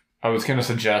have... I was going to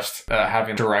suggest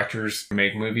having directors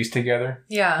make movies together.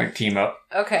 Yeah. Like team up.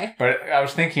 Okay. But I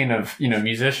was thinking of,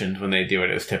 musicians when they do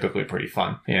it. It's typically pretty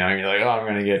fun. You're like, oh, I'm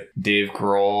going to get Dave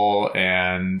Grohl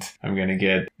and I'm going to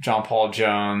get John Paul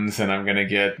Jones and I'm going to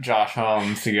get Josh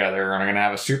Holmes together and I'm going to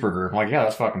have a super group. I'm like, yeah,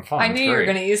 that's fucking fun. I knew you were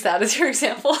going to use that as your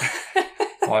example.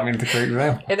 Well, I mean, it's a great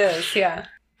example. It is, yeah.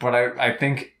 But I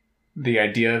think the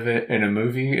idea of it in a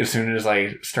movie, as soon as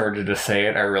I started to say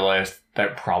it, I realized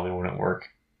that probably wouldn't work.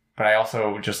 But I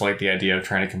also just like the idea of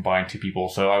trying to combine two people.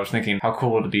 So I was thinking, how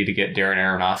cool would it be to get Darren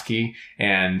Aronofsky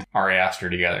and Ari Aster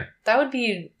together? That would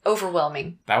be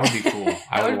overwhelming. That would be cool.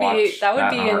 That would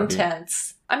be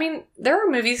intense. I mean, there are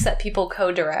movies that people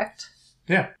co-direct.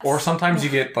 Yeah. Or sometimes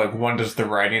you get, like, one does the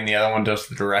writing, the other one does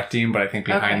the directing, but I think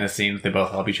behind the scenes, they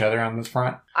both help each other on this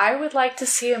front. I would like to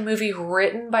see a movie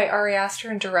written by Ari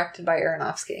Aster and directed by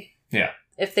Aronofsky. Yeah.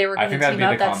 If they were going to team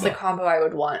up, that's the combo I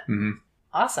would want. Mm-hmm.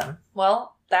 Awesome.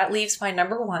 Well, that leaves my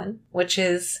number one, which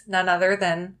is none other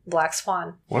than Black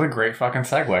Swan. What a great fucking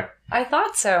segue. I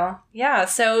thought so. Yeah.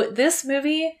 So this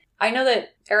movie, I know that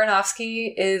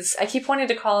Aronofsky is, I keep wanting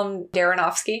to call him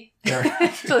Darrenovsky.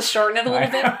 To shorten it a little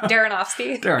bit.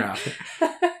 Darrenovsky.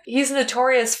 He's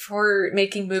notorious for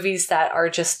making movies that are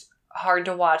just hard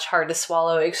to watch, hard to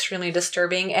swallow, extremely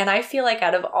disturbing. And I feel like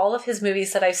out of all of his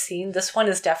movies that I've seen, this one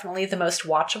is definitely the most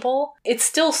watchable. It's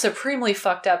still supremely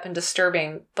fucked up and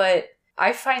disturbing, but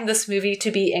I find this movie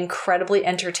to be incredibly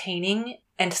entertaining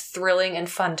and thrilling and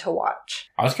fun to watch.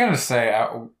 I was going to say,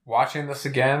 watching this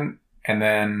again and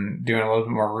then doing a little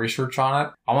bit more research on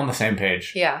it, I'm on the same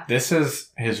page. Yeah. This is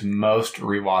his most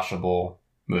rewatchable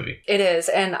movie. It is.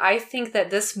 And I think that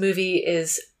this movie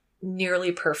is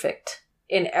nearly perfect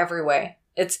in every way.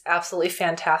 It's absolutely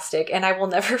fantastic. And I will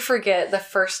never forget the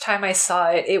first time I saw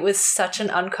it. It was such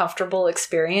an uncomfortable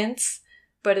experience.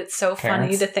 But it's so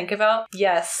funny to think about.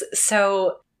 Yes.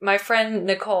 So my friend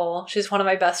Nicole, she's one of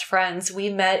my best friends.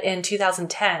 We met in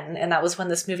 2010, and that was when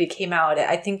this movie came out.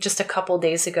 I think just a couple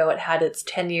days ago, it had its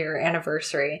 10-year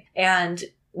anniversary. And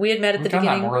we had met at the beginning.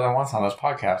 We've done that more than once on this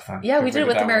podcast. Then. Yeah, we did it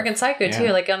with American Psycho, too,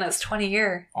 like on its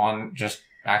 20-year. On just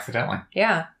accidentally.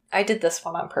 Yeah. I did this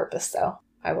one on purpose, though,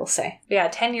 I will say. Yeah,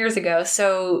 10 years ago.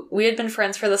 So we had been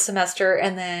friends for the semester,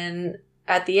 and then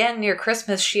at the end, near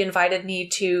Christmas, she invited me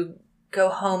to go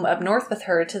home up north with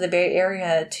her to the Bay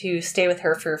Area to stay with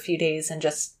her for a few days and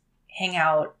just hang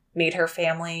out, meet her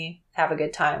family, have a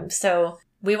good time. So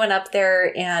we went up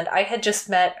there and I had just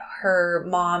met her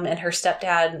mom and her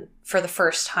stepdad for the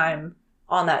first time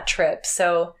on that trip.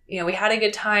 So, we had a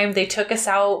good time. They took us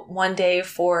out one day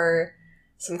for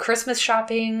some Christmas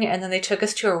shopping and then they took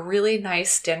us to a really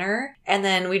nice dinner. And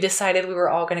then we decided we were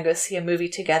all going to go see a movie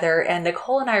together. And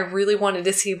Nicole and I really wanted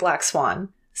to see Black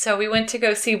Swan. So we went to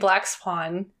go see Black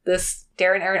Swan,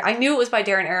 I knew it was by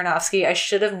Darren Aronofsky. I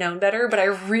should have known better, but I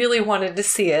really wanted to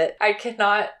see it. I could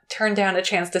not turn down a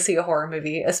chance to see a horror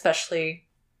movie, especially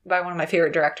by one of my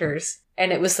favorite directors.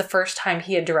 And it was the first time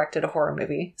he had directed a horror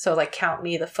movie. So, count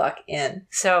me the fuck in.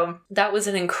 So that was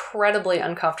an incredibly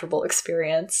uncomfortable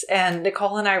experience. And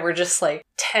Nicole and I were just,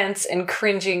 tense and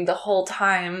cringing the whole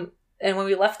time. And when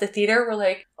we left the theater, we're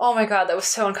like, oh my God, that was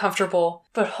so uncomfortable.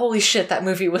 But holy shit, that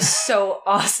movie was so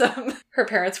awesome. Her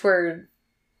parents were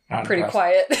pretty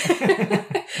quiet.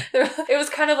 It was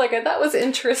kind of like that was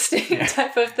interesting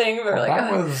type of thing. But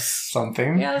that was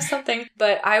something. Yeah, it was something.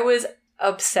 But I was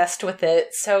obsessed with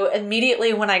it. So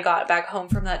immediately when I got back home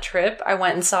from that trip, I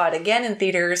went and saw it again in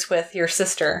theaters with your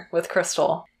sister, with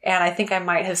Crystal. And I think I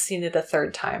might have seen it a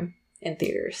third time in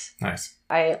theaters. Nice.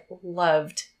 I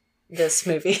loved this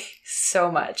movie so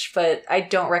much, but I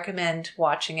don't recommend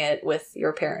watching it with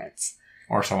your parents.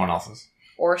 Or someone else's.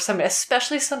 Or somebody,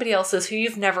 especially somebody else's who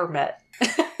you've never met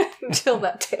until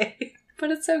that day. But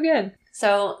it's so good.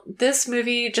 So this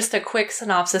movie, just a quick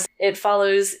synopsis. It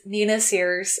follows Nina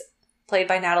Sears, played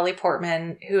by Natalie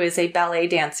Portman, who is a ballet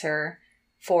dancer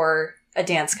for a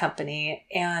dance company.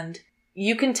 And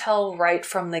you can tell right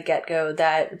from the get-go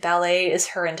that ballet is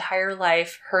her entire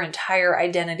life, her entire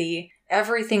identity.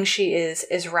 Everything she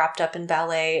is wrapped up in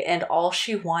ballet, and all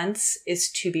she wants is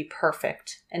to be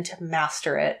perfect and to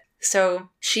master it. So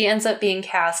she ends up being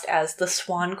cast as the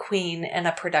Swan Queen in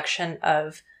a production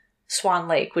of Swan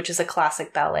Lake, which is a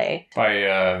classic ballet.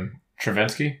 By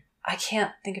Stravinsky? I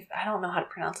don't know how to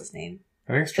pronounce his name.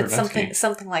 I think it's Stravinsky. It's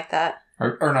something like that.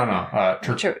 No.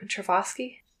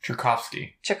 Tchaikovsky?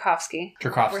 Tchaikovsky.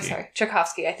 We're sorry.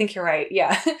 Tchaikovsky. I think you're right.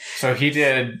 Yeah. So he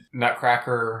did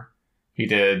Nutcracker. He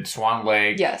did Swan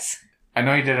Lake. Yes. I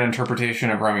know he did an interpretation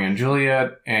of Romeo and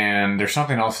Juliet, and there's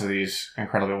something else that he's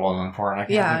incredibly well known for, and I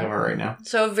can't think of it right now.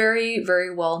 So very,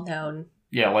 very well known.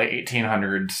 Yeah, late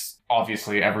 1800s.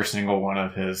 Obviously, every single one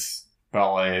of his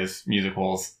ballets,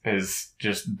 musicals, is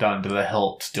just done to the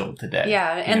hilt still today.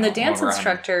 Yeah, and the dance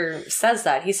instructor says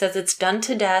that. He says it's done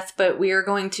to death, but we are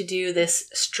going to do this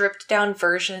stripped down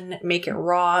version, make it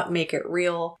raw, make it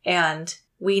real, and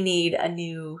we need a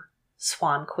new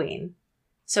Swan Queen.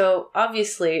 So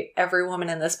obviously, every woman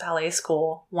in this ballet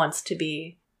school wants to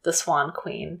be the Swan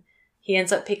Queen. He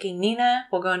ends up picking Nina.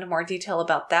 We'll go into more detail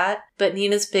about that. But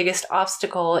Nina's biggest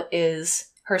obstacle is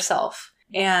herself.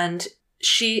 And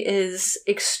she is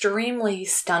extremely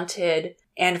stunted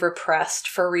and repressed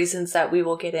for reasons that we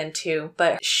will get into.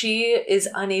 But she is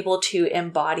unable to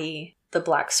embody the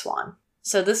Black Swan.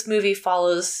 So this movie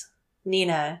follows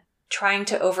Nina trying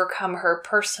to overcome her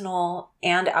personal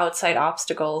and outside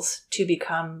obstacles to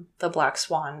become the Black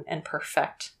Swan and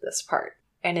perfect this part.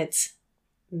 And it's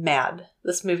mad.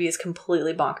 This movie is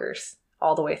completely bonkers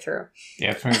all the way through.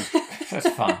 Yeah, it's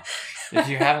fun. If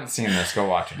you haven't seen this, go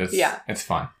watch it. It's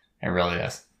fun. It really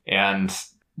is. And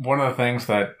one of the things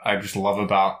that I just love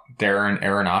about Darren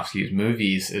Aronofsky's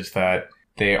movies is that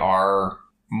they are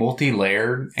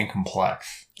multi-layered and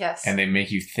complex. Yes. And they make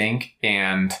you think,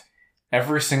 and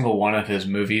every single one of his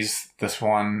movies, this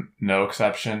one, no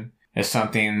exception, is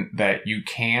something that you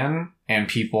can and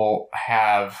people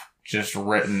have just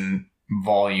written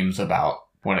volumes about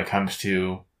when it comes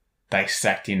to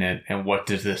dissecting it and what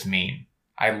does this mean.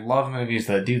 I love movies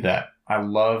that do that. I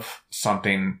love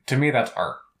something, to me that's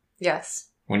art. Yes.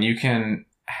 When you can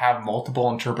have multiple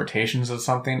interpretations of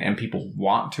something and people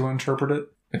want to interpret it,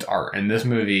 it's art. And this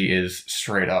movie is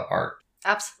straight up art.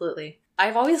 Absolutely.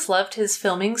 I've always loved his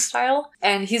filming style,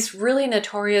 and he's really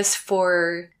notorious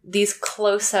for these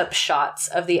close-up shots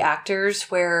of the actors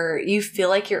where you feel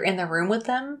like you're in the room with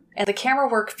them, and the camera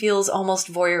work feels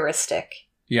almost voyeuristic.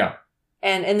 Yeah.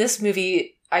 And in this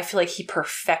movie, I feel like he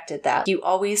perfected that. You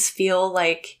always feel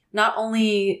like not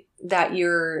only that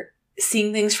you're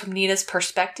seeing things from Nina's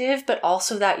perspective, but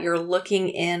also that you're looking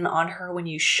in on her when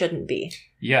you shouldn't be.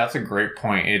 Yeah, that's a great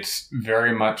point. It's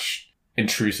very much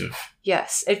intrusive.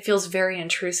 Yes, it feels very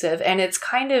intrusive, and it's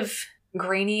kind of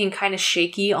grainy and kind of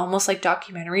shaky, almost like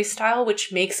documentary style,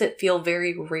 which makes it feel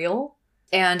very real.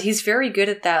 And he's very good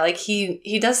at that. Like,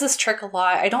 he does this trick a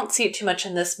lot. I don't see it too much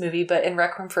in this movie, but in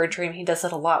Requiem for a Dream, he does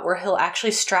it a lot, where he'll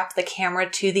actually strap the camera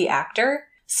to the actor,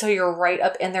 so you're right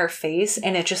up in their face,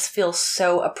 and it just feels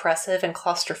so oppressive and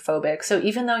claustrophobic. So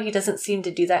even though he doesn't seem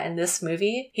to do that in this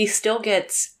movie, he still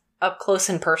gets up close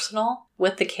and personal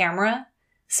with the camera.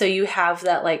 So you have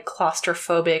that like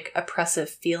claustrophobic, oppressive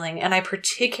feeling. And I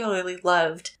particularly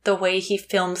loved the way he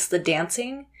films the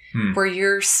dancing, where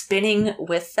you're spinning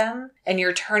with them and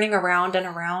you're turning around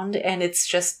and it's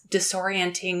just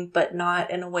disorienting, but not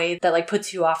in a way that like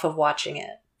puts you off of watching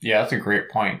it. Yeah, that's a great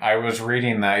point. I was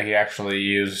reading that he actually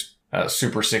used a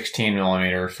Super 16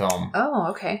 millimeter film.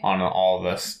 Oh, okay. On all of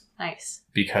this. Nice.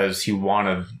 Because he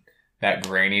wanted that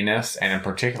graininess, and in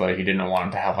particular, he didn't want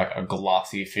it to have like a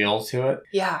glossy feel to it.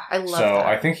 Yeah, I love that. So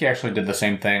I think he actually did the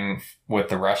same thing with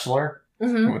The Wrestler,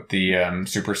 with the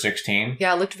Super 16.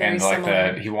 Yeah, it looked very similar. And like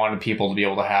that, he wanted people to be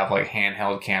able to have like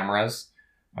handheld cameras,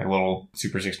 like little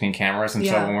Super 16 cameras. And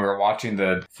so when we were watching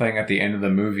the thing at the end of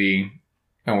the movie,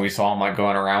 and we saw him like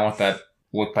going around with that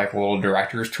looked like a little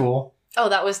director's tool. Oh,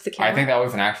 that was the camera? I think that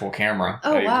was an actual camera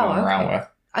that he was going around with.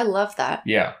 I love that.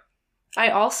 Yeah. I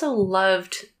also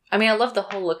loved... I love the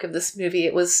whole look of this movie.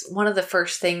 It was one of the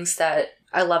first things that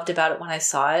I loved about it when I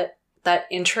saw it. That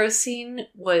intro scene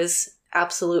was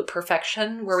absolute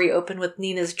perfection, where we open with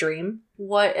Nina's dream.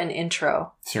 What an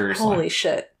intro. Seriously. Holy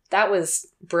shit. That was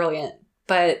brilliant.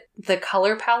 but the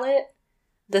color palette,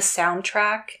 the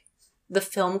soundtrack, the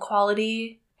film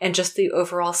quality, and just the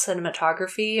overall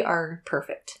cinematography are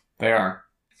perfect. They are.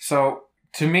 So,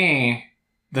 to me,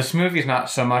 this movie's not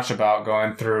so much about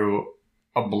going through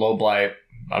a blow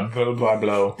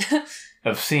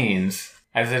of scenes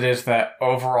as it is that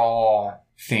overall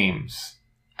themes.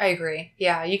 I agree.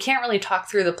 Yeah, you can't really talk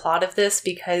through the plot of this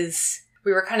because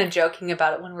we were kind of joking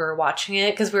about it when we were watching it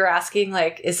because we were asking,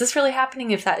 like, is this really happening?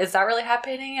 Is that really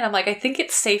happening? And I'm like, I think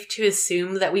it's safe to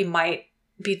assume that we might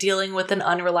be dealing with an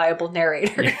unreliable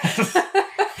narrator. Yes.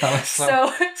 That was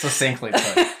so succinctly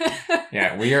put.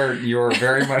 Yeah, you're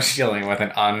very much dealing with an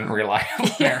unreliable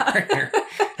narrator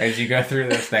as you go through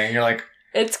this thing. You're like,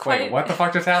 wait, what the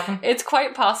fuck just happened? It's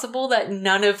quite possible that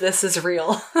none of this is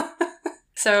real.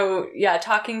 So, yeah,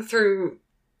 talking through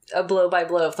a blow by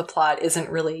blow of the plot isn't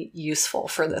really useful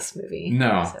for this movie.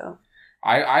 No. So.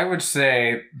 I would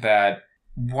say that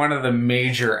one of the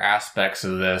major aspects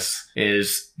of this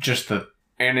is just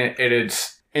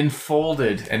it's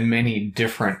enfolded in many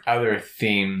different other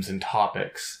themes and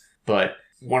topics, but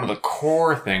one of the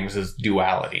core things is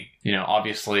duality. You know,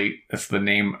 obviously, it's the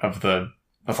name of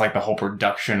it's like the whole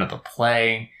production of the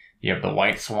play. You have the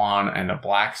white swan and the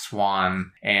black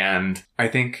swan, and I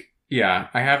think, yeah,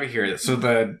 I have it here. So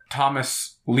the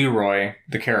Thomas Leroy,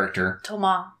 the character,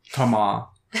 Thomas,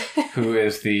 who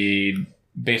is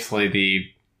basically the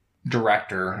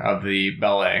director of the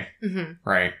ballet,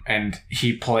 right? And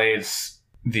he plays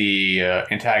the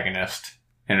antagonist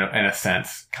in a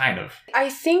sense, kind of. I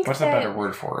think what's a better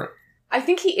word for it? I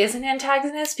think he is an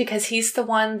antagonist because he's the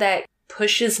one that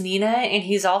pushes Nina, and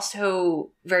he's also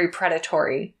very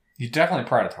predatory. He's definitely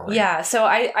predatory. Yeah, so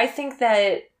I think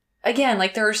that, again,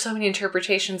 like, there are so many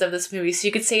interpretations of this movie. So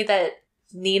you could say that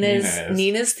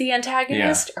Nina's the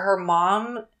antagonist. Yeah. Her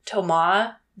mom,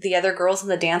 Thomas, the other girls in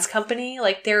the dance company.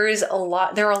 Like, there are a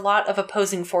lot of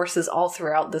opposing forces all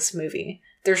throughout this movie.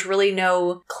 There's really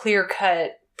no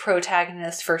clear-cut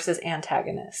protagonist versus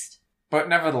antagonist. But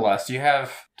nevertheless, you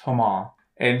have Thomas,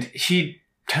 and he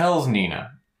tells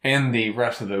Nina and the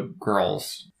rest of the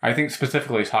girls, I think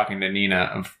specifically he's talking to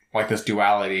Nina, of like this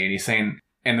duality, and he's saying,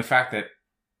 and the fact that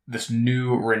this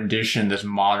new rendition, this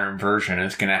modern version,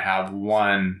 is going to have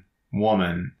one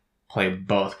woman play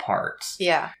both parts.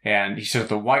 Yeah. And he says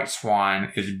the white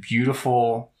swan is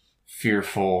beautiful,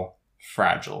 fearful,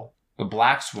 fragile. The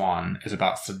black swan is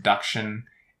about seduction,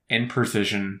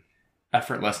 imprecision,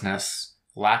 effortlessness,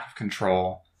 lack of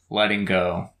control, letting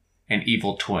go, an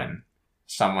evil twin,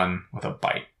 someone with a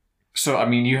bite. So, I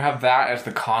mean, you have that as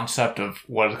the concept of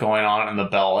what is going on in the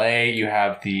ballet. You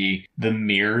have the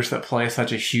mirrors that play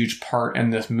such a huge part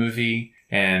in this movie,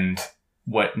 and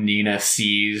what Nina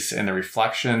sees in the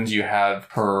reflections. You have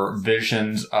her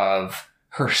visions of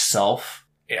herself,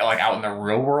 like out in the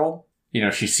real world. You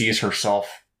know, she sees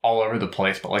herself all over the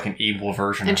place, but like an evil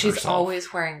version of herself. And she's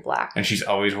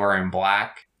always wearing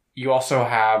black. You also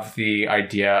have the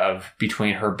idea of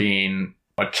between her being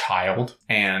a child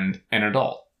and an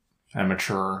adult, a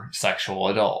mature sexual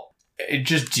adult. It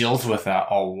just deals with that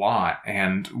a lot.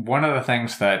 And one of the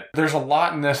things that there's a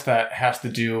lot in this that has to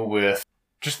do with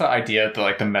just the idea that,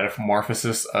 like, the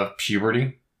metamorphosis of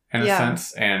puberty in a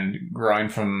sense, and growing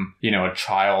from, you know, a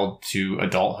child to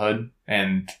adulthood,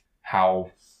 and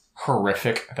how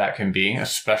horrific that can be,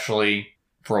 especially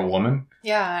for a woman.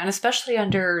 Yeah, and especially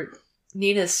under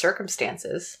Nina's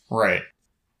circumstances. Right.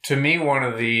 To me, one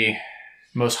of the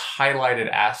most highlighted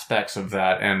aspects of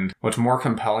that, and what's more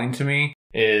compelling to me,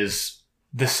 is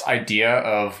this idea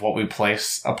of what we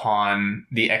place upon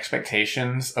the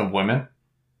expectations of women.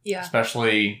 Yeah.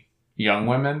 Especially young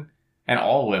women and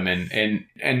all women.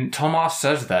 And Thomas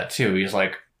says that too. He's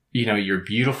like, you know, you're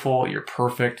beautiful, you're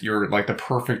perfect, you're like the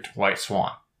perfect white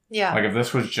swan. Yeah. Like, if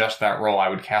this was just that role, I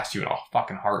would cast you in a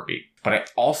fucking heartbeat. But I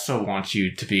also want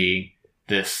you to be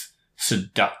this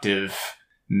seductive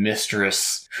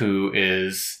mistress who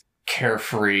is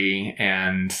carefree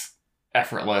and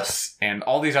effortless and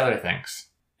all these other things.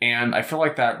 And I feel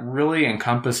like that really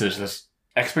encompasses this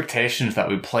expectations that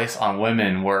we place on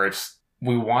women, where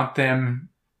we want them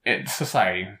in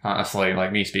society, not necessarily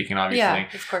like me speaking, obviously. Yeah,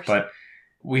 of course. But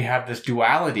we have this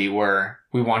duality where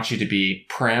we want you to be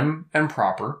prim and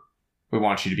proper. We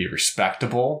want you to be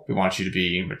respectable. We want you to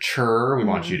be mature. We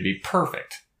want you to be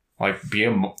perfect. Like, be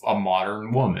a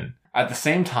modern woman. At the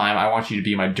same time, I want you to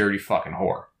be my dirty fucking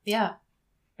whore. Yeah.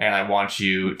 And I want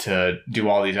you to do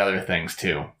all these other things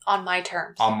too. On my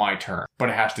terms. But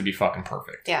it has to be fucking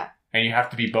perfect. Yeah. And you have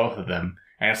to be both of them.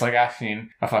 And it's like asking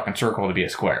a fucking circle to be a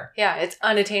square. Yeah, it's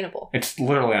unattainable. It's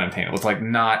literally unattainable. It's like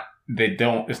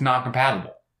it's not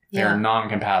compatible. Yeah. They're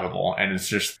non-compatible. And it's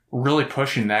just really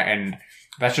pushing that. And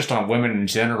that's just on women in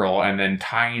general, and then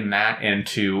tying that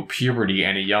into puberty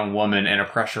and a young woman in a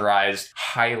pressurized,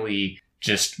 highly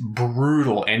just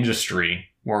brutal industry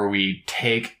where we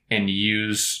take and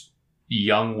use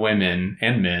young women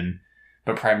and men,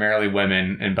 but primarily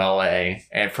women in ballet,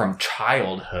 and from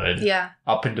childhood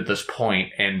up into this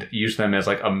point, and use them as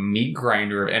like a meat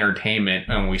grinder of entertainment,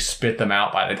 and we spit them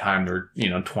out by the time they're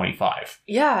 25.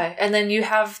 Yeah, and then you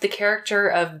have the character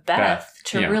of Beth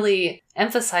to really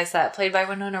emphasize that, played by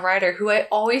Winona Ryder, who I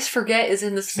always forget is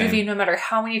in this movie no matter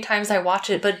how many times I watch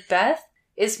it. But Beth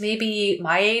is maybe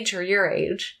my age or your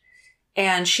age,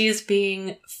 and she's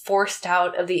being forced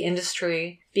out of the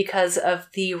industry because of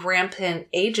the rampant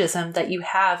ageism that you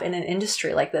have in an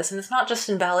industry like this. And it's not just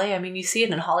in ballet. I mean, you see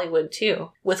it in Hollywood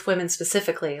too, with women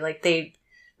specifically. Like, they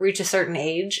reach a certain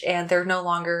age and they're no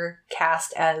longer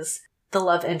cast as the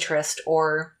love interest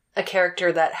or a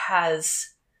character that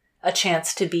has a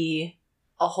chance to be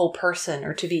a whole person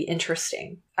or to be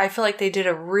interesting. I feel like they did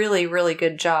a really, really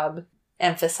good job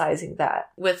emphasizing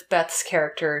that with Beth's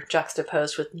character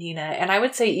juxtaposed with Nina. And I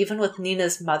would say even with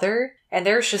Nina's mother, and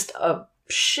there's just a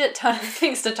shit ton of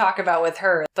things to talk about with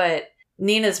her, but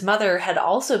Nina's mother had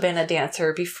also been a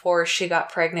dancer before she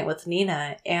got pregnant with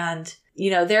Nina. And,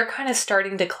 they're kind of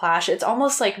starting to clash. It's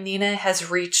almost like Nina has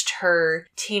reached her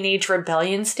teenage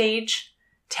rebellion stage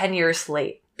 10 years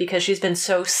late because she's been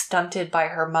so stunted by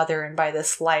her mother and by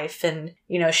this life. And,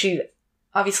 she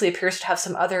obviously appears to have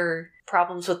some other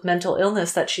problems with mental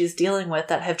illness that she's dealing with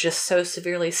that have just so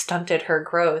severely stunted her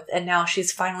growth. And now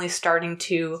she's finally starting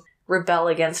to rebel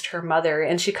against her mother.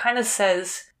 And she kind of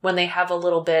says, when they have a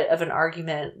little bit of an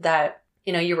argument, that,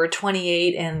 you were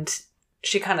 28, and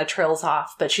she kind of trails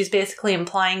off. But she's basically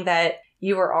implying that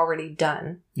you were already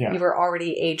done. Yeah. You were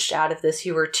already aged out of this.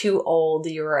 You were too old.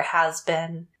 You were a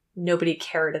has-been. Nobody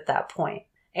cared at that point.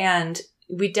 And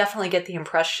we definitely get the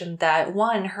impression that,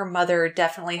 one, her mother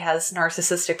definitely has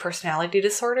narcissistic personality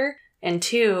disorder, and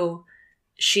two,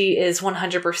 she is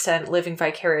 100% living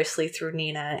vicariously through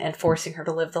Nina and forcing her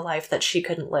to live the life that she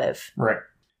couldn't live. Right.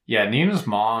 Yeah, Nina's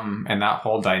mom and that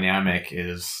whole dynamic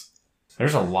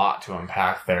there's a lot to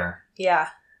unpack there. Yeah.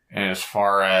 And as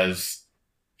far as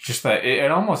just that,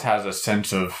 it almost has a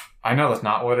sense of, I know that's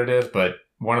not what it is, but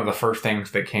one of the first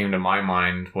things that came to my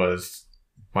mind was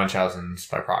Munchausen's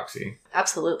by proxy.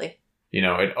 Absolutely.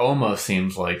 It almost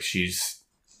seems like she's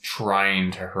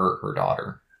trying to hurt her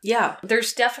daughter. Yeah,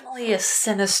 there's definitely a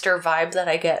sinister vibe that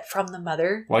I get from the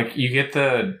mother. Like, you get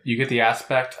the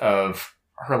aspect of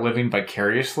her living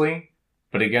vicariously,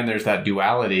 but again, there's that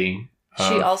duality.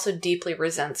 She also deeply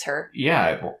resents her.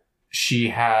 Yeah, she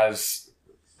has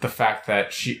the fact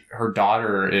that her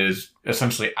daughter is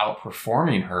essentially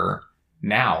outperforming her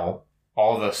now,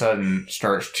 all of a sudden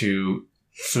starts to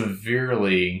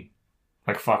severely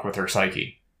fuck with her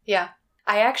psyche. Yeah.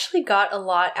 I actually got a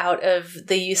lot out of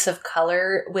the use of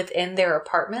color within their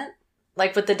apartment,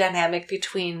 like with the dynamic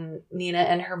between Nina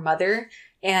and her mother.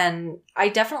 And I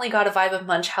definitely got a vibe of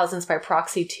Munchausen's by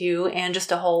proxy too, and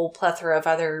just a whole plethora of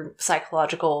other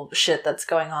psychological shit that's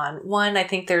going on. One, I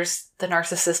think there's the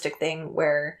narcissistic thing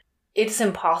where it's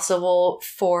impossible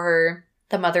for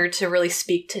the mother to really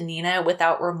speak to Nina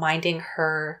without reminding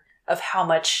her of how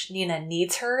much Nina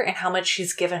needs her and how much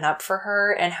she's given up for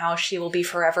her and how she will be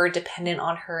forever dependent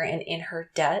on her and in her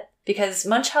debt. Because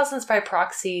Munchausen's by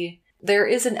proxy, there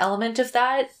is an element of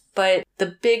that, but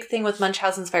the big thing with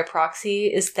Munchausen's by proxy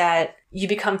is that you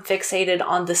become fixated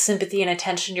on the sympathy and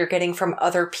attention you're getting from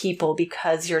other people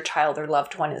because your child or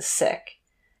loved one is sick.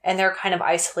 And they're kind of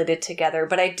isolated together.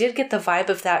 But I did get the vibe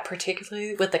of that,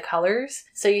 particularly with the colors.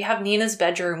 So you have Nina's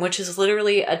bedroom, which is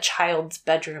literally a child's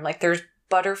bedroom. Like, there's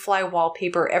butterfly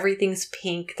wallpaper, everything's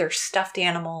pink, there's stuffed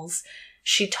animals.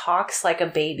 She talks like a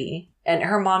baby, and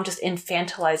her mom just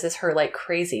infantilizes her like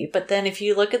crazy. But then if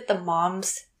you look at the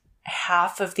mom's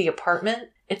half of the apartment,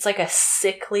 it's like a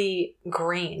sickly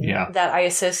green that I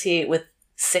associate with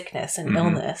sickness and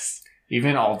illness.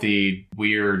 Even all the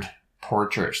weird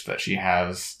portraits that she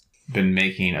has been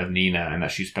making of Nina and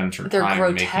that she spends her time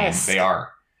grotesque. Making,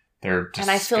 they're disgusting.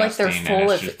 And I feel like they're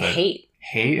full of hate.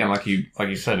 Hate, and like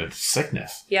you said, it's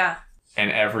sickness. Yeah.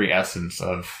 And every essence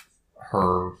of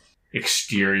her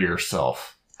exterior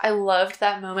self. I loved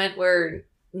that moment where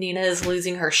Nina is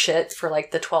losing her shit for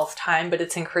like the 12th time, but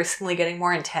it's increasingly getting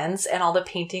more intense, and all the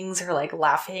paintings are like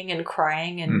laughing and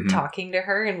crying and talking to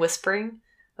her and whispering.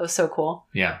 That was so cool.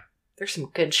 Yeah. There's some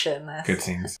good shit in this. Good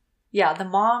scenes. Yeah, the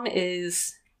mom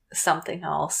is something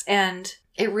else. And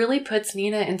it really puts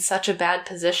Nina in such a bad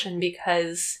position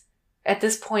because at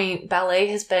this point, ballet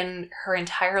has been her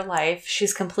entire life.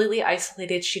 She's completely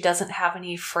isolated. She doesn't have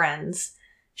any friends.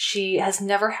 She has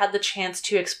never had the chance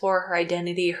to explore her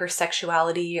identity, her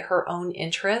sexuality, her own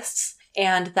interests.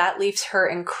 And that leaves her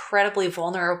incredibly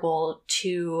vulnerable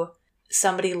to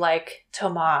somebody like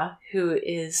Thomas, who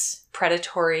is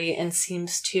predatory and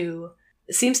seems to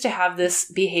have this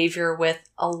behavior with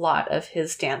a lot of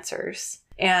his dancers.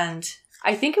 And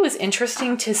I think it was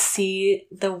interesting to see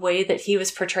the way that he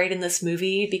was portrayed in this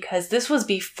movie, because this was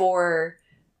before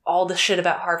all the shit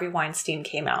about Harvey Weinstein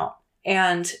came out.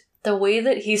 And the way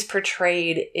that he's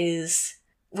portrayed is,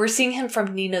 we're seeing him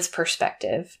from Nina's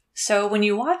perspective. So when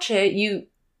you watch it, you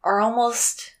are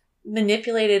almost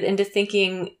manipulated into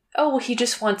thinking, oh, well, he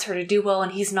just wants her to do well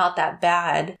and he's not that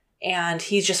bad. And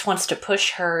he just wants to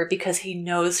push her because he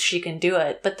knows she can do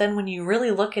it. But then when you really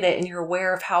look at it and you're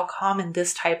aware of how common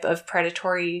this type of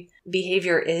predatory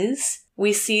behavior is,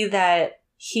 we see that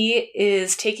he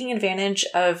is taking advantage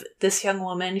of this young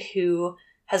woman who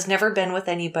has never been with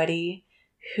anybody,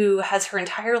 who has her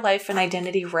entire life and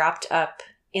identity wrapped up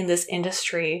in this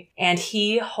industry, and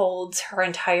he holds her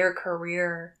entire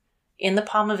career in the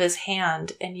palm of his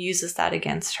hand and uses that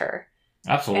against her.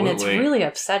 Absolutely. And it's really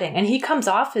upsetting. And he comes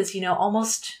off as,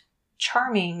 almost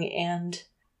charming and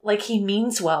like he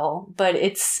means well, but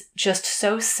it's just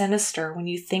so sinister when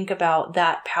you think about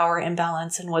that power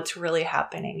imbalance and what's really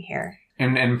happening here.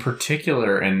 And in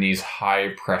particular in these high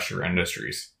pressure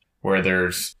industries where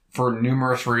there's, for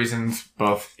numerous reasons,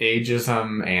 both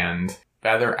ageism and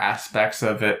other aspects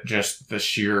of it, just the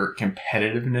sheer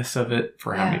competitiveness of it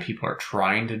for how many people are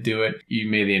trying to do it. You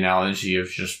made the analogy of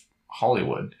just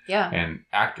Hollywood and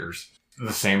actors.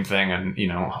 The same thing and,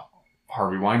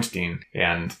 Harvey Weinstein.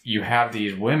 And you have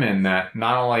these women that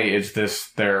not only is this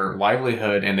their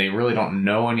livelihood and they really don't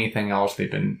know anything else.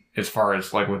 They've been, as far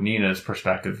as like with Nina's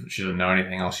perspective, she doesn't know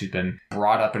anything else. She's been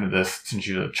brought up into this since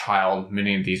she was a child.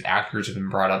 Many of these actors have been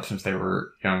brought up since they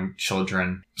were young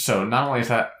children. So not only is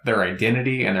that their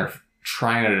identity and they're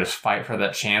trying to just fight for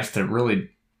that chance to really,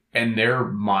 in their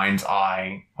mind's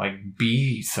eye, like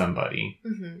be somebody,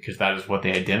 because that is what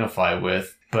they identify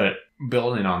with. But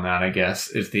building on that, I guess,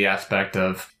 is the aspect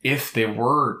of if they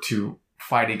were to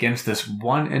fight against this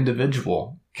one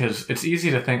individual, because it's easy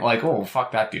to think like, oh,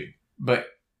 fuck that dude. But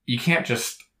you can't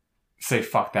just say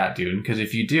fuck that dude, because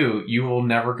if you do, you will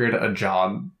never get a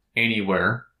job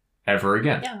anywhere ever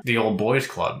again. Yeah. The old boys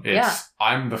club. It's,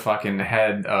 I'm the fucking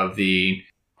head of the,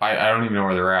 I don't even know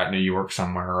where they're at, New York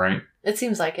somewhere, right? It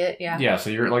seems like it, yeah. Yeah, so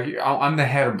you're like, I'm the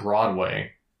head of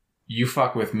Broadway. You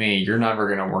fuck with me, you're never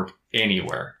going to work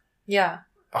anywhere. Yeah.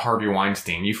 Harvey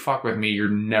Weinstein, you fuck with me, you're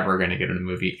never going to get in a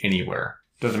movie anywhere.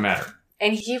 Doesn't matter.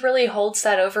 And he really holds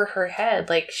that over her head.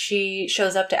 Like, she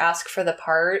shows up to ask for the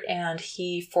part, and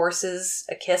he forces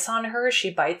a kiss on her. She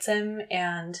bites him,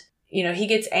 and, he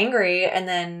gets angry and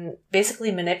then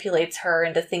basically manipulates her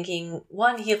into thinking,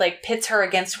 one, he, pits her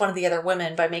against one of the other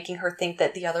women by making her think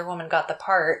that the other woman got the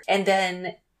part. And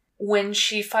then when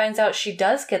she finds out she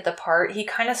does get the part, he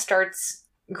kind of starts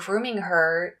grooming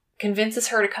her, convinces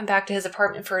her to come back to his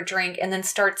apartment for a drink, and then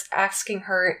starts asking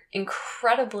her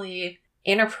incredibly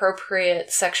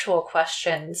inappropriate sexual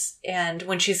questions. And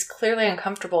when she's clearly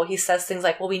uncomfortable, he says things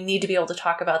like, well, we need to be able to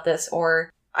talk about this, or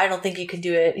I don't think you can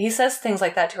do it. He says things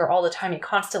like that to her all the time. He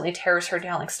constantly tears her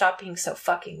down, like, stop being so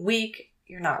fucking weak.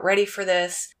 You're not ready for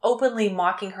this. Openly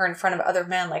mocking her in front of other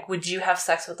men, like, would you have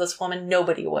sex with this woman?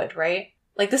 Nobody would, right?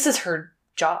 Like, this is her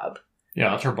job.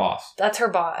 Yeah, that's her boss. That's her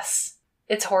boss.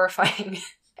 It's horrifying.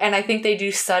 And I think they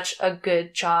do such a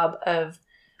good job of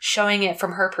showing it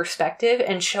from her perspective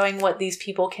and showing what these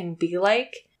people can be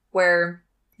like, where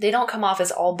they don't come off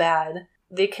as all bad.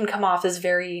 They can come off as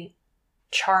very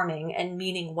charming and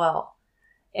meaning well.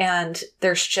 And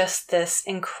there's just this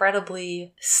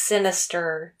incredibly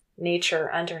sinister nature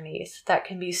underneath that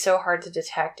can be so hard to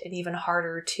detect and even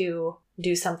harder to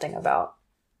do something about.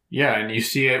 Yeah, and you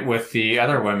see it with the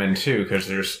other women too, because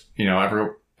there's,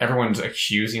 everyone's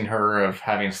accusing her of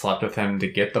having slept with him to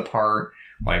get the part.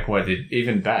 Like,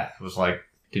 even Beth was like,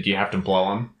 did you have to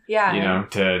blow him? Yeah.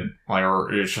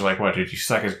 Or she's like, what, did you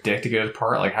suck his dick to get his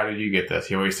part? Like, how did you get this?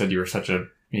 He always said you were such a,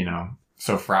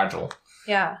 so fragile.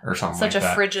 Yeah. Or something such like that.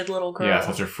 Such a frigid little girl. Yeah,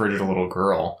 such a frigid little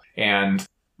girl. And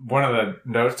one of the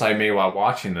notes I made while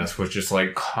watching this was just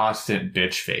like constant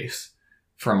bitch face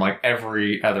from like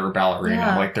every other ballerina.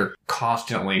 Yeah. Like they're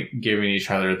constantly giving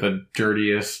each other the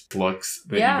dirtiest looks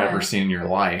that you've ever seen in your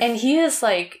life. And he is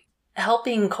like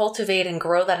helping cultivate and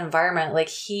grow that environment. Like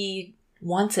he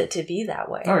wants it to be that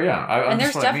way. Oh yeah. And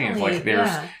there's definitely, like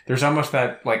there's almost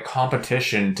that like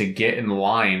competition to get in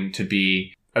line to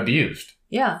be abused.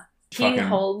 Yeah. He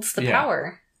holds the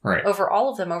power over all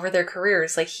of them, over their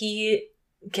careers. Like he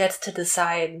gets to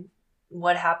decide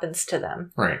what happens to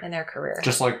them right. in their career.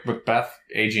 Just like with Beth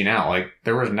aging out, like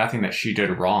there was nothing that she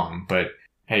did wrong, but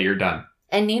hey, you're done.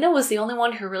 And Nina was the only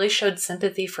one who really showed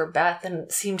sympathy for Beth and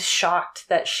seemed shocked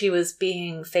that she was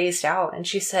being phased out. And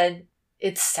she said,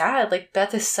 it's sad. Like,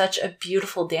 Beth is such a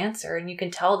beautiful dancer, and you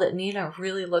can tell that Nina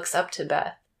really looks up to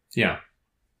Beth. Yeah.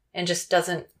 And just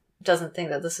doesn't think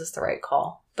that this is the right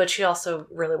call. But she also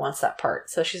really wants that part,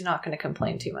 so she's not going to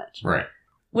complain too much. Right.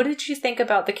 What did you think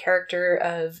about the character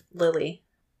of Lily?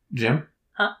 Jim?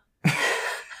 Huh?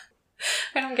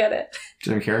 I don't get it.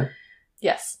 Jim Carrey?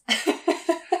 Yes.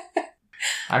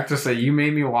 I have to say, you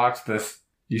made me watch this.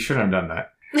 You shouldn't have done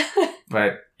that.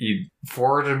 But you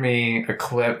forwarded me a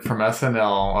clip from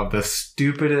SNL of the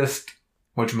stupidest,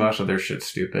 which most of their shit's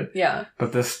stupid. Yeah.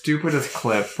 But the stupidest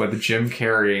clip with Jim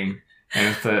Carrey,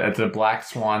 and it's a Black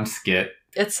Swan skit.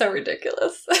 It's so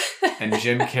ridiculous. And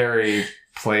Jim Carrey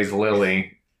plays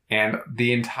Lily. And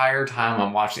the entire time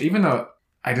I'm watching, even though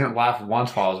I didn't laugh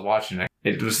once while I was watching it,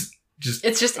 it was just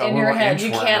it's just in your head.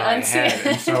 You can't unsee it.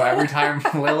 And so every time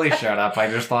Lily showed up, I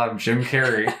just thought of Jim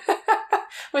Carrey.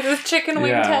 With his chicken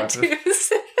wing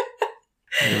tattoos.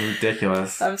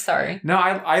 Ridiculous. I'm sorry. No,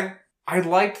 I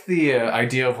liked the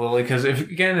idea of Lily because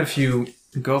if you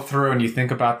go through and you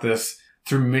think about this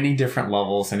through many different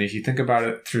levels, and if you think about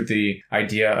it through the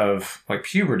idea of like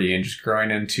puberty and just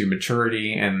growing into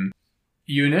maturity, and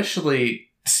you initially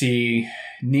see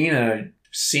Nina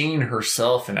seeing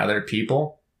herself in other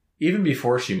people even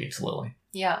before she meets Lily.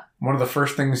 Yeah. One of the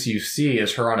first things you see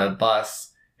is her on a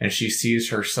bus, and she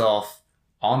sees herself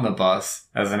on the bus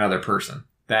as another person.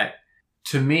 That,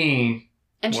 to me...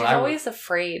 And she's always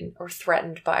afraid or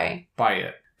threatened by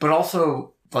it. But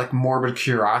also, like, morbid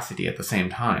curiosity at the same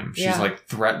time. She's, like,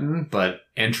 threatened, but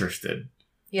interested.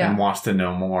 Yeah. And wants to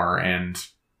know more, and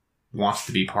wants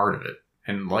to be part of it.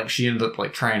 And, like, she ends up,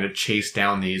 like, trying to chase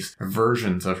down these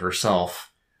versions of herself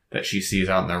that she sees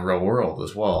out in the real world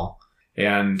as well.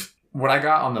 And what I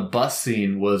got on the bus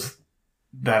scene was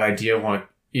that idea of, like,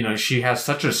 you know, she has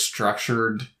such a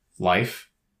structured life,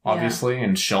 obviously,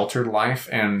 and sheltered life.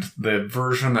 And the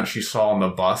version that she saw on the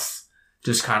bus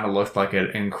just kind of looked like an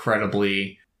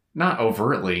incredibly, not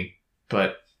overtly,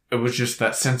 but it was just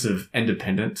that sense of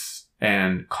independence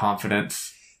and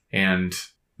confidence and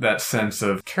that sense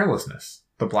of carelessness,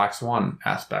 the Black Swan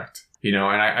aspect. You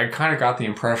know, and I kind of got the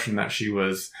impression that she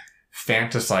was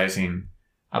fantasizing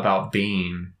about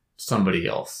being somebody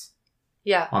else.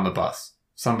 Yeah. On the bus.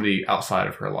 Somebody outside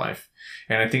of her life.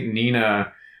 And I think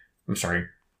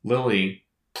Lily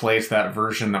plays that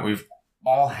version that we've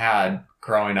all had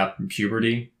growing up in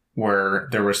puberty, where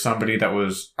there was somebody that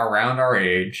was around our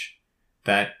age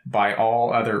that by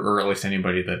all other, or at least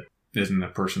anybody that isn't the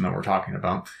person that we're talking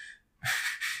about,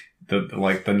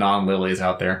 the non-Lilies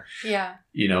out there. Yeah.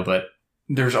 You know, but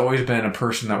there's always been a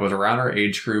person that was around our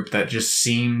age group that just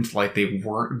seemed like they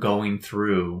weren't going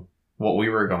through what we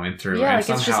were going through. Yeah, and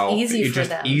like somehow it's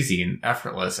just easy and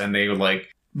effortless. And they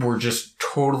were just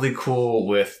totally cool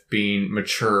with being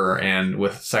mature and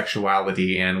with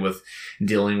sexuality and with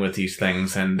dealing with these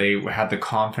things. And they had the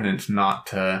confidence not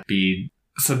to be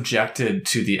subjected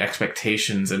to the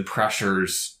expectations and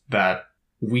pressures that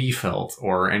we felt,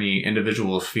 or any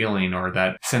individual is feeling, or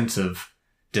that sense of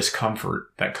discomfort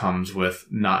that comes with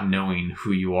not knowing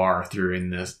who you are through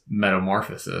in this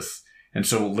metamorphosis. And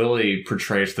so Lily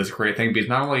portrays this great thing, because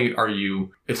not only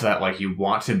it's that like you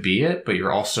want to be it, but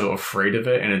you're also afraid of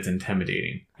it, and it's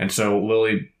intimidating. And so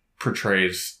Lily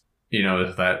portrays, you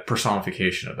know, that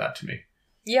personification of that to me.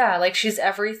 Yeah, like she's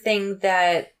everything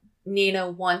that Nina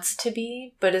wants to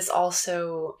be, but is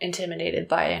also intimidated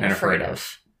by and afraid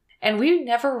of. And we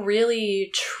never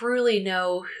really truly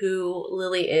know who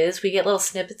Lily is. We get little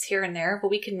snippets here and there,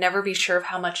 but we can never be sure of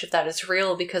how much of that is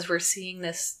real, because we're seeing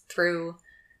this through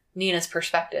Nina's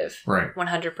perspective. Right.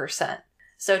 100%.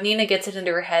 So Nina gets it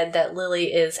into her head that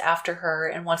Lily is after her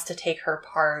and wants to take her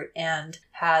part and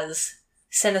has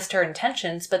sinister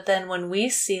intentions. But then when we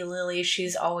see Lily,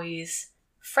 she's always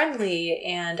friendly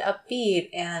and upbeat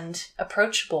and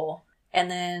approachable. And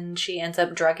then she ends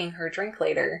up drugging her drink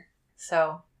later.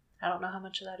 So I don't know how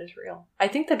much of that is real. I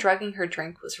think the drugging her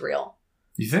drink was real.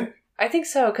 You think? I think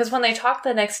so, because when they talked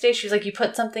the next day, she's like, you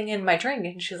put something in my drink?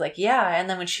 And she's like, yeah. And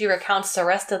then when she recounts the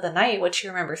rest of the night, what she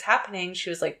remembers happening, she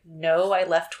was like, no, I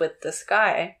left with this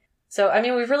guy. So, I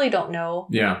mean, we really don't know.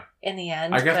 Yeah. In the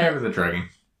end. I guess maybe the drugging.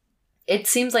 It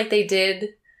seems like they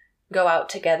did go out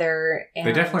together. And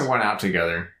they definitely went out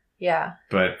together. Yeah.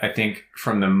 But I think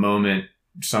from the moment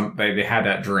they had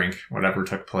that drink, whatever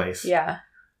took place. Yeah.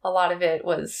 A lot of it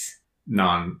was...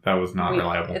 that was not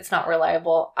reliable. It's not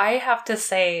reliable. I have to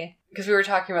say, because we were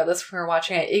talking about this when we were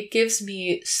watching it, it gives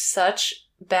me such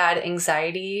bad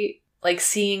anxiety, like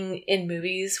seeing in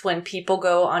movies when people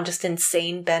go on just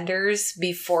insane benders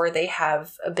before they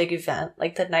have a big event,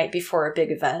 like the night before a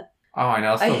big event. Oh, I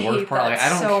know. That's the worst part. Like, I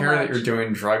don't care that you're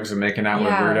doing drugs and making out with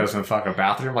weirdos in a fucking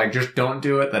bathroom. Like, just don't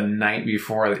do it the night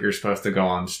before that you're supposed to go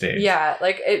on stage. Yeah,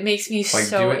 like, it makes me like,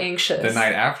 so anxious. The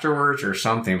night afterwards or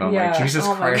something. But I'm like, Jesus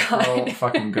Christ, girl,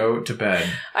 fucking go to bed.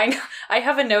 I know. I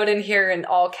have a note in here in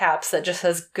all caps that just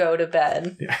says, go to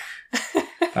bed. Yeah.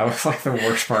 That was, like, the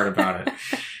worst part about it.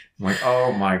 I'm like,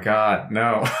 oh my God,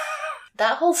 no.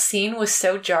 That whole scene was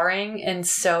so jarring and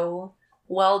so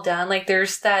well done. Like,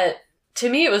 there's that... To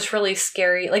me, it was really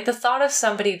scary. Like, the thought of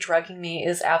somebody drugging me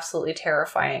is absolutely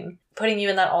terrifying. Putting you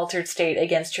in that altered state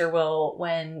against your will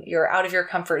when you're out of your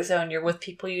comfort zone, you're with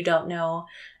people you don't know.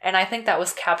 And I think that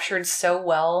was captured so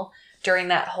well during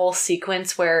that whole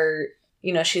sequence where,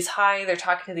 you know, she's high, they're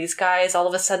talking to these guys, all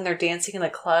of a sudden they're dancing in the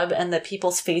club, and the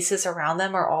people's faces around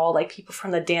them are all like people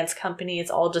from the dance company. It's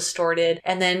all distorted.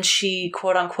 And then she,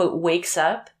 quote unquote, wakes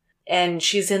up, and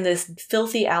she's in this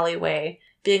filthy alleyway,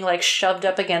 being like shoved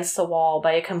up against the wall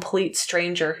by a complete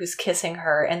stranger who's kissing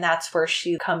her. And that's where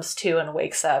she comes to and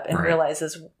wakes up and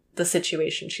realizes the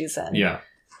situation she's in. Yeah.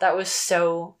 That was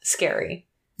so scary.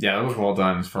 Yeah, that was well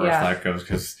done as far as that goes,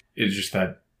 because it's just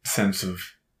that sense of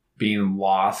being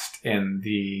lost in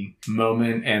the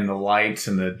moment and the lights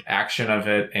and the action of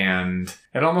it. And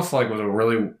it almost like was a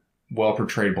really well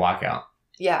portrayed blackout.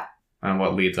 Yeah. And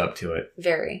what leads up to it.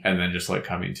 Very. And then just like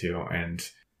coming to, and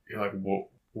you're like,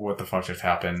 what the fuck just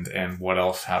happened, and what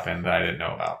else happened that I didn't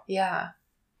know about. Yeah.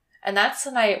 And that's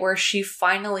the night where she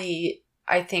finally,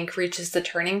 I think, reaches the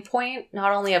turning point,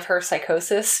 not only of her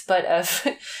psychosis, but of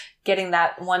getting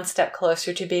that one step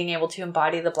closer to being able to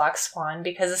embody the Black Swan,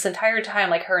 because this entire time,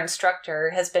 like, her instructor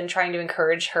has been trying to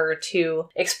encourage her to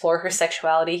explore her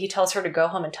sexuality. He tells her to go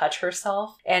home and touch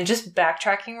herself. And just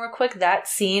backtracking real quick, that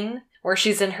scene where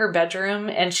she's in her bedroom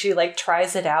and she like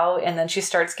tries it out and then she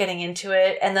starts getting into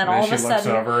it, and then all of a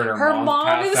sudden her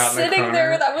mom is sitting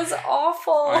there. That was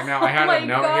awful. I know. I had a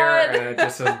note here and it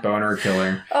just says boner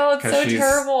killing. Oh, it's so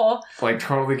terrible. Like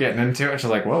totally getting into it, and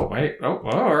she's like, whoa, wait, oh,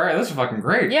 all right, this is fucking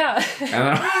great. Yeah. And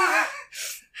then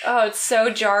oh, it's so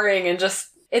jarring, and just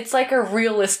it's like a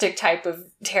realistic type of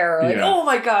terror. Like, oh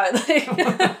my God. Like,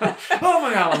 oh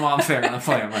my God, my mom's there and I'm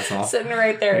playing myself. Sitting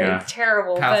right there. Yeah. It's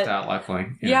terrible. Passed out, luckily.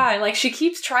 Yeah, and like she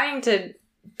keeps trying to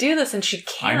do this and she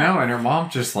can't. I know, and her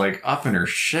mom's just like up in her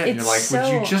shit. And you're like,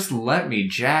 would you just let me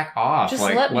jack off? Just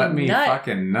like, let me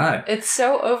fucking nut. It's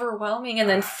so overwhelming. And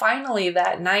then finally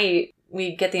that night,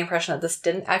 we get the impression that this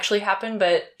didn't actually happen,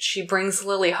 but she brings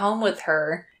Lily home with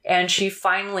her. And she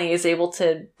finally is able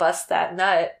to bust that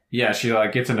nut. Yeah, she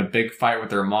like gets in a big fight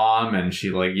with her mom, and she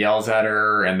like yells at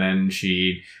her, and then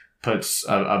she puts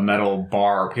a metal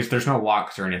bar, because there's no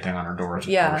locks or anything on her doors.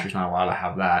 Of course. She's not allowed to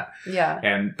have that.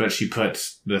 Yeah. But she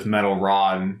puts this metal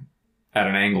rod at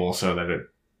an angle so that it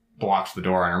blocks the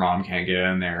door, and her mom can't get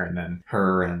in there. And then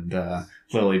her and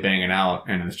Lily banging out,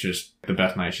 and it's just the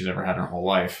best night she's ever had in her whole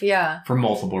life. Yeah. For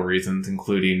multiple reasons,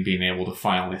 including being able to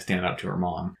finally stand up to her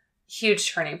mom.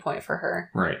 Huge turning point for her.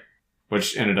 Right.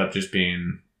 Which ended up just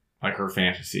being like her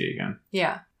fantasy again.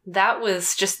 Yeah. That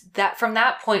was just that from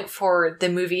that point forward, the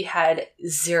movie had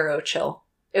zero chill.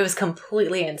 It was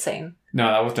completely insane. No,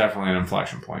 that was definitely an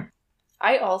inflection point.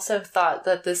 I also thought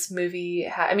that this movie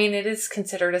I mean, it is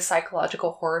considered a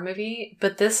psychological horror movie,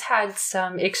 but this had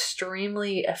some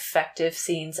extremely effective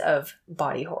scenes of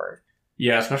body horror.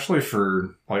 Yeah, especially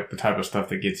for like the type of stuff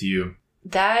that gets you.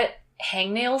 That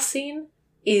hangnail scene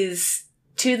is,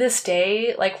 to this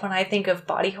day, like when I think of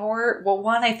body horror, well,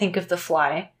 one, I think of The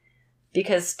Fly,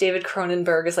 because David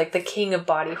Cronenberg is like the king of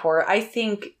body horror. I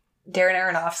think Darren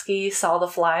Aronofsky saw The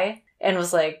Fly and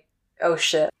was like, oh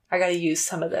shit, I gotta use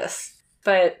some of this.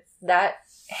 But that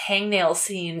hangnail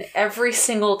scene, every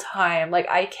single time, like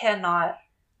I cannot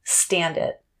stand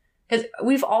it. Because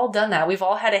we've all done that. We've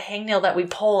all had a hangnail that we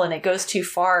pull and it goes too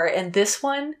far. And this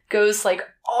one goes like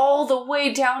all the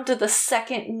way down to the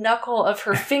second knuckle of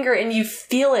her finger, and you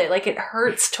feel it. Like it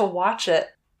hurts to watch it.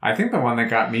 I think the one that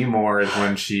got me more is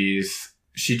when she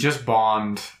just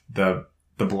bombed the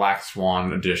Black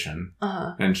Swan edition.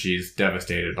 And she's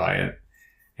devastated by it.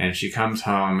 And she comes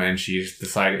home and she's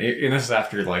decided, and this is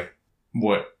after like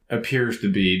what appears to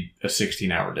be a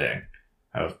 16-hour day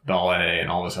of ballet and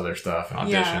all this other stuff and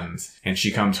auditions. And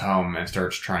she comes home and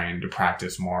starts trying to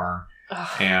practice more.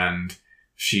 And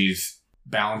she's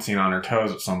balancing on her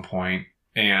toes at some point,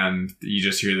 and you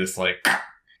just hear this like,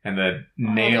 and the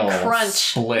nail crunch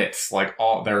splits, like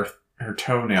all her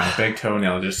toenail, big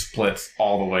toenail, just splits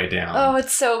all the way down. Oh,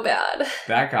 it's so bad.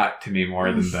 That got to me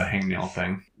more than the hangnail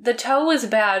thing. The toe was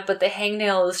bad, but the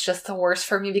hangnail is just the worst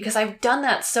for me because I've done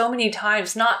that so many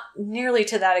times. Not nearly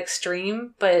to that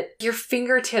extreme, but your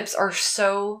fingertips are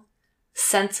so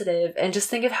sensitive. And just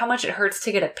think of how much it hurts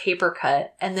to get a paper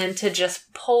cut and then to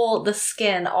just pull the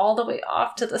skin all the way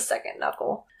off to the second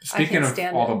knuckle. Speaking of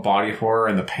all the body horror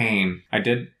and the pain, I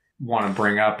did want to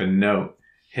bring up and note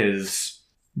his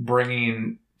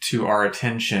bringing to our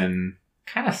attention,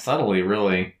 kind of subtly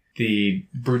really, the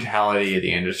brutality of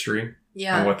the industry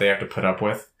and what they have to put up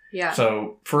with. Yeah.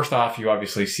 So first off, you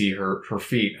obviously see her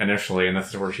feet initially, and this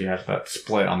is where she has that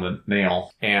split on the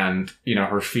nail. And, you know,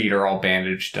 her feet are all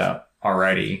bandaged up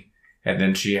already. And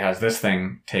then she has this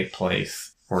thing take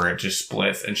place where it just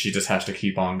splits and she just has to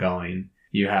keep on going.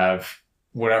 You have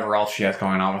whatever else she has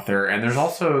going on with her. And there's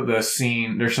also there's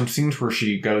some scenes where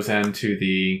she goes into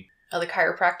the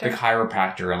chiropractor. The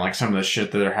chiropractor and like some of the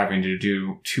shit that they're having to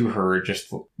do to her just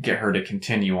to get her to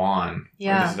continue on.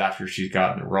 Yeah. This is after she's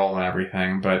gotten the role and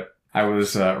everything. But I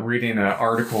was reading an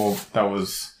article that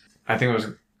was, I think it was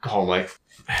called like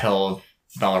Hell of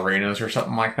Ballerinas or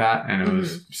something like that. And it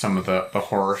was some of the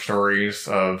horror stories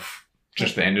of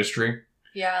just the industry.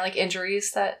 Yeah, like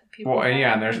injuries that people Well, have.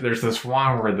 yeah, and there's this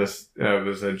one where this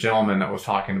was a gentleman that was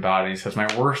talking about it. He says,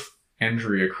 my worst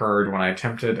injury occurred when I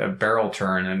attempted a barrel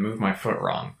turn and moved my foot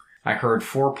wrong. I heard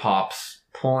 4 pops,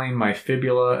 pulling my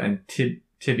fibula and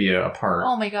tibia apart.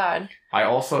 Oh my god. I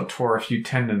also tore a few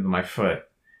tendons in my foot.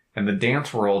 In the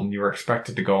dance world, you were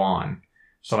expected to go on.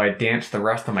 So I danced the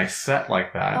rest of my set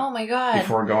like that. Oh my god.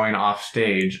 Before going off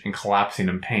stage and collapsing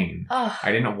in pain. Ugh.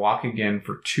 I didn't walk again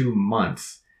for 2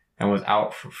 months and was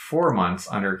out for 4 months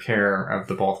under care of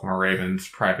the Baltimore Ravens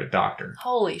private doctor.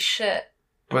 Holy shit.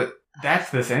 But that's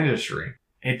this industry.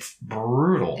 It's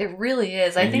brutal. It really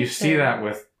is. And you see that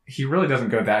with... He really doesn't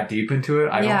go that deep into it,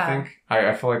 I don't think.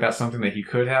 I feel like that's something that he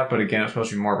could have, but again, it's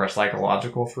supposed to be more of a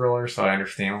psychological thriller, so I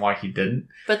understand why he didn't.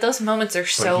 But those moments are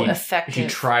so effective. He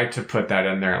tried to put that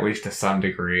in there, at least to some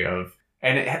degree of...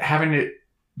 And having it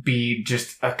be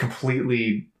just a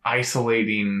completely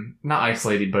isolating... Not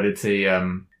isolating, but it's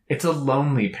a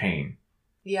lonely pain.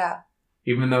 Yeah.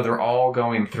 Even though they're all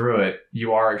going through it,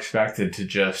 you are expected to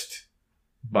just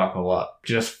buckle up.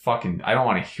 Just fucking... I don't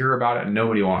want to hear about it.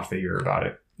 Nobody wants to hear about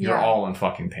it. You're all in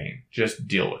fucking pain. Just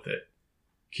deal with it.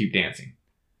 Keep dancing.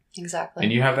 Exactly.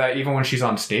 And you have that even when she's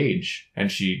on stage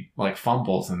and she like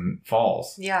fumbles and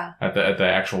falls. Yeah. At the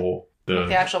actual...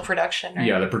 The actual production, right?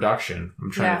 Yeah, the production.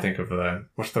 I'm trying to think of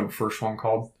what's the first one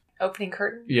called? Opening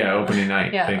curtain? Yeah, opening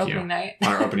night. Yeah, Thank opening you. night.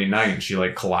 On her opening night, she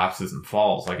like collapses and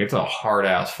falls. Like it's a hard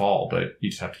ass fall, but you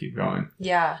just have to keep going.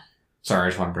 Yeah. Sorry, I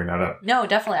just want to bring that up. No,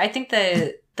 definitely. I think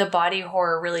the body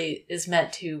horror really is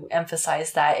meant to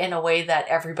emphasize that in a way that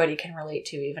everybody can relate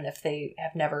to, even if they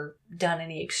have never done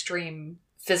any extreme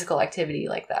physical activity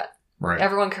like that. Right.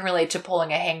 Everyone can relate to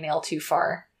pulling a hangnail too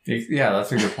far. Yeah,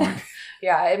 that's a good point.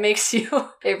 Yeah,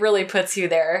 it really puts you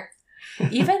there.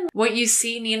 Even what you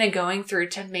see Nina going through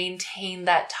to maintain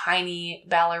that tiny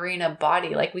ballerina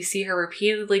body, like we see her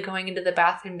repeatedly going into the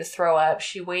bathroom to throw up.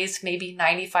 She weighs maybe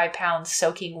 95 pounds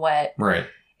soaking wet. Right.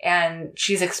 And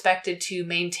she's expected to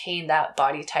maintain that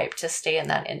body type to stay in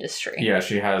that industry. Yeah,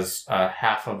 she has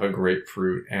half of a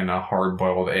grapefruit and a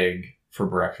hard-boiled egg for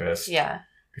breakfast. Yeah.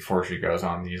 Before she goes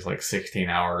on these like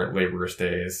 16-hour laborious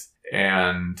days.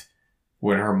 And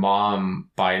when her mom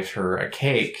buys her a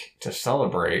cake to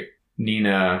celebrate,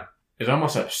 Nina is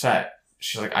almost upset.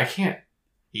 She's like, I can't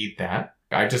eat that.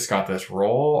 I just got this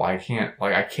role. I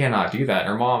cannot do that. And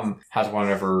her mom has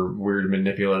one of her weird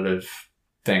manipulative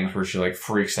things where she like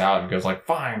freaks out and goes like,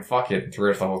 fine, fuck it, and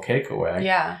throws the whole cake away.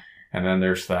 Yeah. And then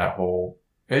there's that whole...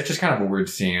 It's just kind of a weird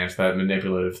scene. It's that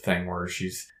manipulative thing where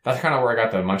that's kind of where I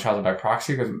got the Munchausen by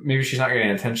proxy, because maybe she's not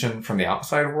getting attention from the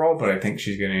outside world, but I think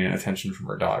she's getting attention from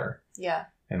her daughter. Yeah.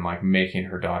 And like making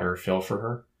her daughter feel for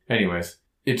her. Anyways,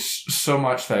 it's so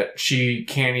much that she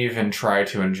can't even try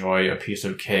to enjoy a piece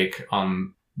of cake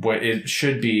on what it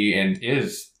should be and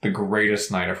is the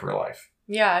greatest night of her life.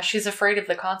 Yeah, she's afraid of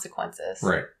the consequences.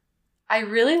 Right. I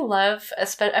really love,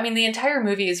 the entire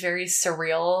movie is very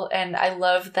surreal, and I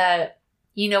love that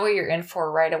you know what you're in for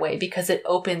right away because it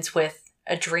opens with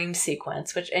a dream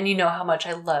sequence, and you know how much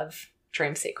I love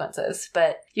dream sequences,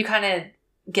 but you kind of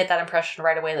get that impression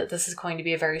right away that this is going to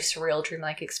be a very surreal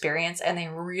dreamlike experience, and they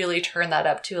really turn that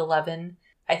up to 11,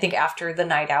 I think, after the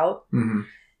night out. Mm-hmm.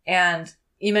 And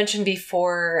you mentioned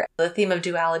before the theme of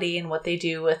duality and what they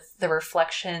do with the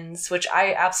reflections, which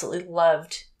I absolutely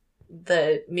loved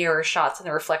the mirror shots and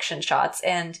the reflection shots.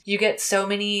 And you get so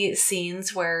many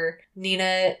scenes where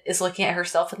Nina is looking at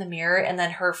herself in the mirror and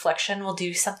then her reflection will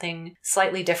do something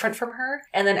slightly different from her.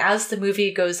 And then as the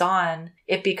movie goes on,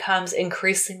 it becomes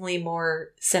increasingly more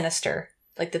sinister.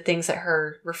 Like the things that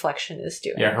her reflection is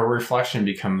doing. Yeah, her reflection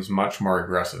becomes much more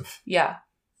aggressive. Yeah.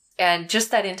 And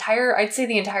just that I'd say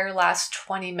the entire last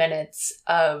 20 minutes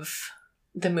of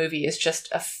the movie is just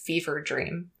a fever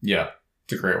dream. Yeah.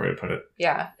 It's a great way to put it.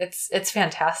 Yeah, it's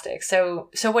fantastic. So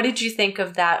what did you think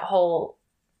of that whole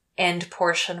end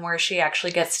portion where she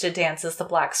actually gets to dance as the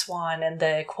Black Swan and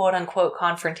the quote unquote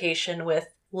confrontation with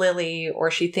Lily,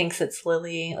 or she thinks it's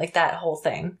Lily, like that whole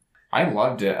thing? I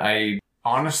loved it.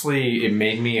 Honestly, it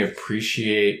made me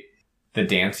appreciate the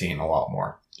dancing a lot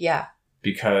more. Yeah.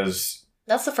 Because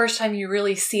that's the first time you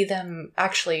really see them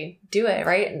actually do it,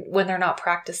 right? When they're not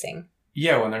practicing.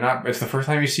 Yeah, when they're not, it's the first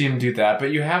time you see them do that,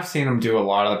 but you have seen them do a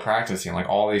lot of the practicing, like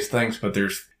all these things, but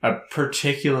there's a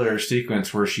particular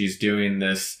sequence where she's doing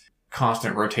this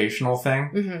constant rotational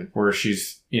thing, where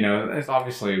she's, it's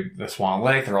obviously the Swan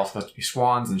Lake, they're all supposed to be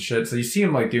swans and shit, so you see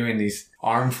them like doing these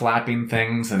arm flapping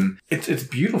things, and it's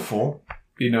beautiful,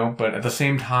 but at the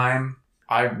same time,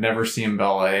 I've never seen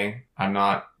ballet. I'm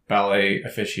not ballet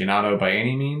aficionado by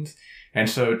any means, and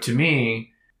so to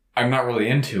me, I'm not really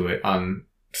into it on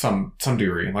some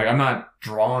degree. Like, I'm not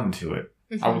drawn to it.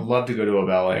 I would love to go to a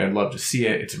ballet. I'd love to see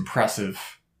it. It's impressive.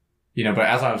 But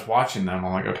as I was watching them,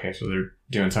 I'm like, okay, so they're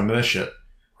doing some of this shit.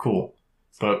 Cool.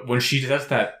 But when she does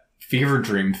that fever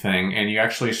dream thing and you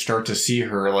actually start to see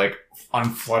her, like,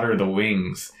 unflutter the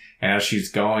wings, and as she's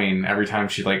going, every time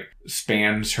she, like,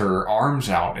 spans her arms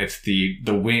out, it's the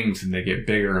wings, and they get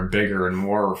bigger and bigger and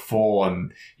more full,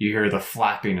 and you hear the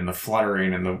flapping and the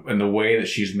fluttering and the way that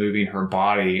she's moving her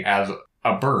body as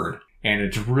a bird. And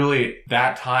it's really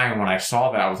that time when I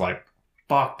saw that, I was like,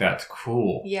 fuck, that's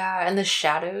cool. Yeah, and the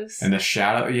shadows.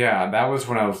 Yeah, that was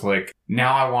when I was like,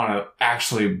 now I want to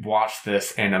actually watch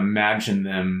this and imagine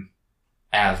them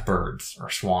as birds or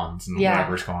swans and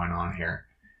whatever's going on here.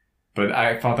 But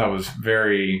I thought that was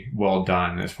very well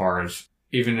done, as far as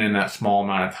even in that small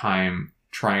amount of time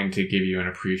trying to give you an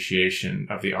appreciation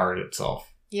of the art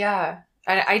itself. Yeah.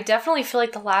 I definitely feel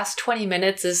like the last 20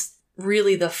 minutes is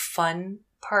really the fun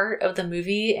part of the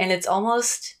movie, and there's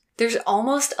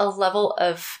almost a level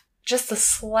of just the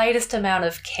slightest amount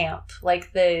of camp,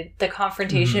 like the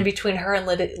confrontation between her and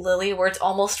Lily, where it's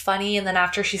almost funny, and then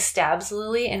after she stabs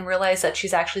Lily and realizes that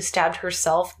she's actually stabbed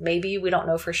herself, maybe, we don't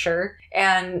know for sure,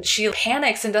 and she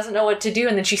panics and doesn't know what to do,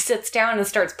 and then she sits down and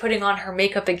starts putting on her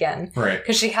makeup again, right?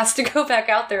 Because she has to go back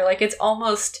out there. Like, it's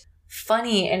almost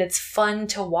funny and it's fun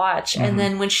to watch. And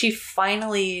then when she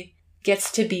finally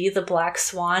gets to be the Black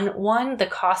Swan, the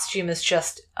costume is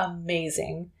just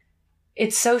amazing.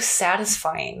 It's so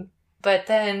satisfying. But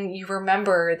then you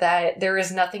remember that there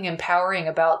is nothing empowering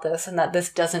about this, and that this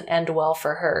doesn't end well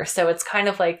for her. So it's kind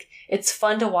of like, it's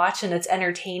fun to watch and it's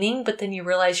entertaining, but then you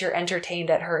realize you're entertained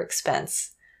at her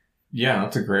expense. Yeah,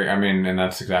 and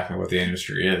that's exactly what the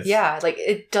industry is. Yeah, like,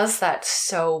 it does that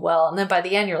so well. And then by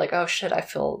the end, you're like, oh shit, I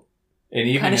feel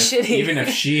kind of shitty. Even if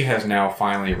she has now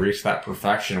finally reached that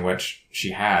perfection, which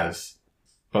she has,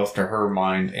 both to her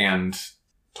mind and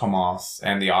Tomas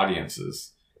and the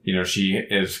audiences, she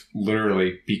is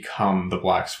literally become the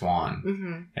Black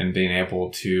Swan, and being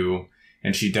able to,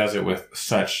 and she does it with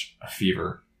such a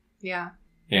fever. Yeah.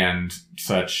 And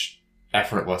such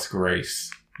effortless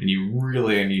grace. And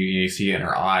you see it in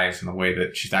her eyes and the way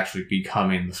that she's actually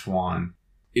becoming the Swan.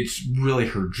 It's really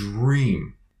her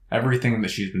dream. Everything that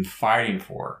she's been fighting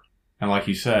for. And like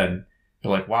you said,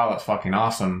 you're like, wow, that's fucking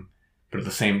awesome. But at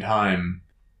the same time,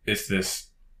 it's this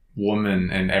woman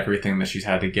and everything that she's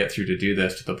had to get through to do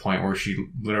this, to the point where she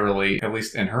literally, at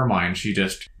least in her mind, she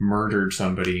just murdered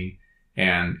somebody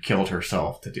and killed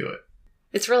herself to do it.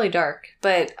 It's really dark,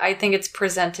 but I think it's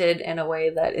presented in a way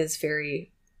that is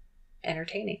very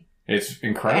entertaining. It's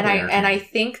incredibly entertaining. And I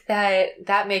think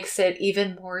that makes it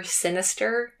even more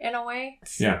sinister in a way.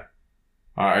 Yeah.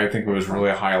 I think it was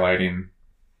really highlighting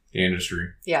the industry.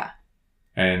 Yeah.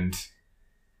 And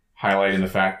highlighting the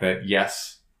fact that,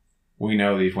 yes, we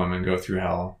know these women go through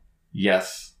hell.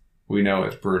 Yes, we know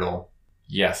it's brutal.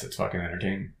 Yes, it's fucking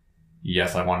entertaining.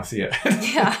 Yes, I want to see it.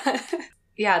 Yeah.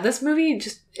 Yeah, this movie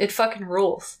it fucking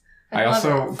rules. I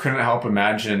also couldn't help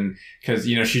imagine, because,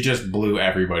 she just blew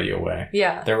everybody away.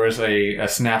 Yeah. There was a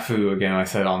snafu, again, I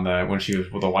said, when she was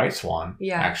with the White Swan,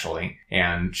 actually,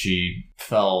 and she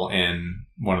fell in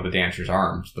one of the dancers'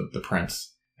 arms, the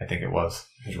prince, I think it was,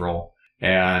 his role.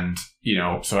 And,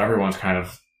 so everyone's kind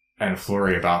of in a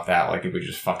flurry about that, like, it would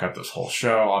just fuck up this whole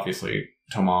show. Obviously,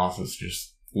 Tomas is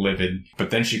just livid. But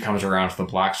then she comes around to the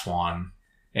Black Swan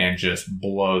and just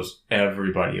blows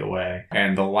everybody away.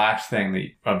 And the last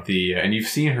thing and you've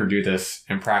seen her do this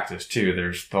in practice too.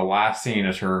 There's the last scene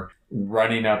is her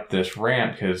running up this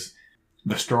ramp, because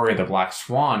the story of the Black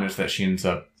Swan is that she ends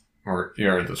up, or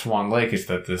the Swan Lake is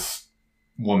that this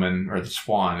woman, or the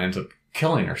swan, ends up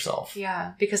killing herself.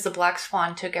 Yeah, because the Black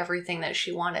Swan took everything that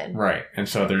she wanted. Right. And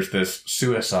so there's this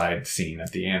suicide scene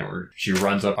at the end where she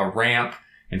runs up a ramp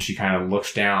and she kind of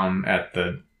looks down at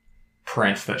the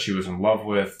prince that she was in love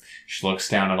with. She looks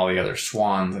down at all the other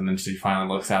swans, and then she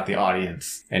finally looks at the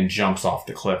audience and jumps off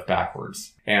the cliff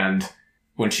backwards. And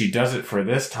when she does it for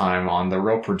this time on the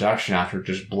real production, after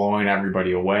just blowing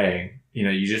everybody away,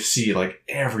 you just see like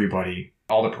everybody,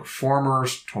 all the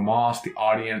performers, Tomas, the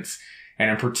audience,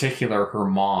 and in particular her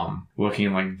mom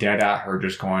looking like dead at her,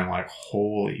 just going like,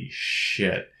 holy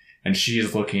shit. And she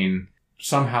is looking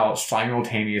somehow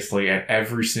simultaneously at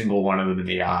every single one of them in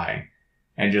the eye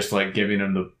and just like giving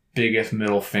them the biggest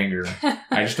middle finger.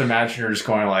 I just imagine her just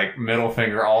going like middle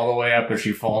finger all the way up as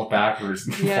she falls backwards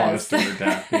and falls to her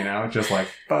death, just like,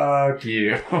 fuck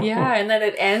you. Yeah, and then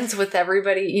it ends with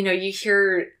everybody, you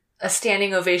hear a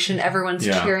standing ovation, everyone's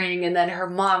cheering, and then her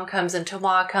mom comes and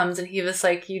Toma comes and he was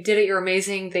like, you did it, you're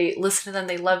amazing, they listen to them,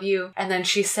 they love you. And then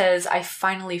she says, I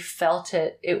finally felt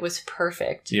it, it was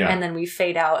perfect. Yeah. And then we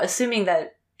fade out, assuming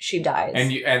that she dies.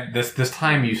 And this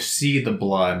time you see the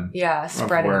blood spreading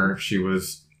of where she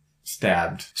was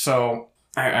stabbed. So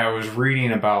I was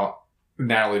reading about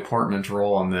Natalie Portman's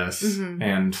role in this,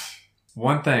 and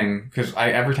one thing, because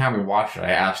every time we watched it,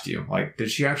 I asked you, like,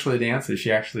 did she actually dance? Did she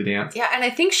actually dance? Yeah, and I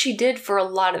think she did for a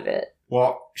lot of it.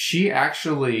 Well, she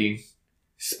actually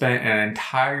spent an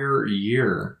entire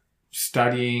year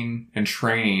studying and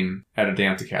training at a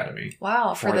dance academy.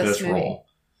 Wow, for this movie. Role.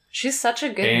 She's such a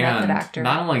good method actor.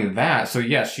 Not only that, so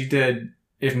yes, she did,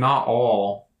 if not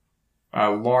all,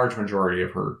 a large majority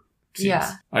of her scenes.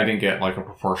 Yeah. I didn't get like a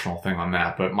proportional thing on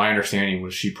that, but my understanding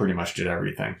was she pretty much did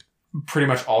everything. Pretty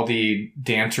much all the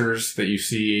dancers that you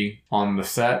see on the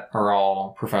set are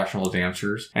all professional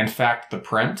dancers. In fact, the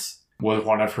prince was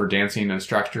one of her dancing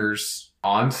instructors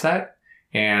on set.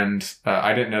 And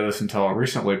I didn't know this until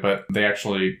recently, but they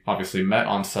actually obviously met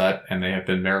on set and they have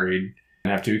been married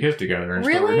and have 2 kids together and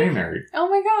still remain married. Oh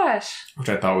my gosh. Which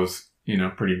I thought was,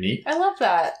 pretty neat. I love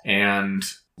that. And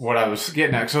what I was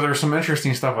getting at, so there's some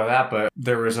interesting stuff with that, but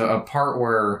there was a part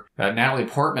where Natalie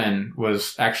Portman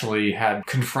had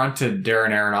confronted Darren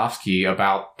Aronofsky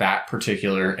about that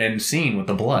particular end scene with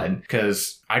the blood,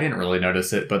 because I didn't really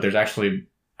notice it, but there's actually,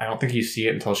 I don't think you see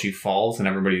it until she falls and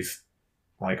everybody's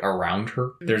like around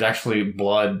her. There's actually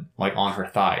blood like on her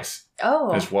thighs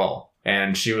as well.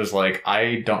 And she was like,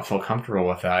 I don't feel comfortable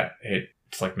with that.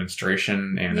 It's like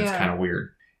menstruation and it's kind of weird.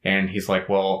 And he's like,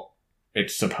 well,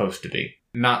 it's supposed to be.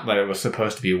 Not that it was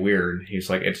supposed to be weird. He's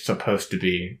like, it's supposed to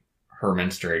be her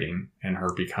menstruating and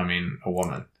her becoming a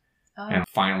woman and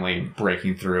finally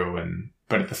breaking through.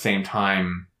 But at the same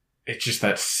time, it's just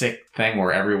that sick thing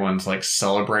where everyone's like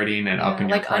celebrating and up in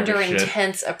your like under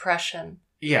intense oppression.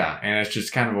 Yeah. And it's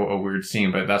just kind of a weird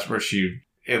scene, but that's where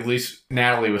at least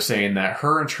Natalie was saying that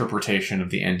her interpretation of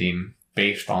the ending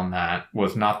based on that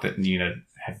was not that Nina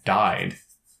had died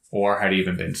or had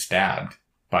even been stabbed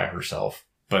by herself,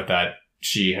 but that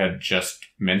she had just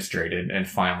menstruated and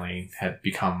finally had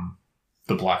become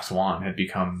the Black Swan, had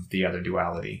become the other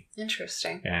duality.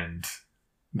 Interesting. And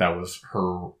that was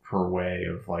her way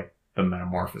of like the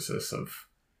metamorphosis of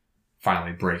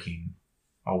finally breaking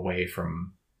away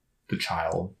from the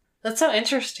child. That's so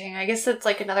interesting. I guess it's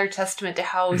like another testament to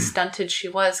how stunted she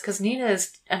was, because Nina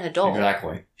is an adult.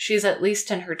 Exactly. She's at least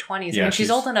in her 20s. Yeah,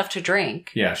 she's old enough to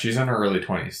drink. Yeah, she's in her early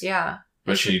 20s. Yeah.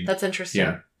 But that's interesting.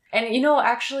 Yeah. And,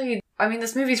 actually, I mean,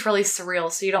 this movie's really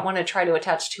surreal, so you don't want to try to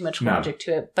attach too much logic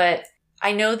to it. But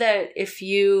I know that if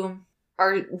you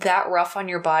are that rough on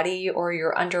your body, or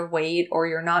you're underweight, or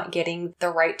you're not getting the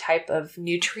right type of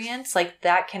nutrients, like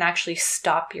that can actually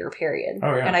stop your period.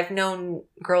 Oh, yeah. And I've known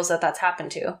girls that's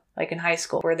happened to, like in high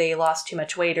school, where they lost too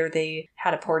much weight, or they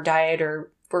had a poor diet,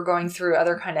 or were going through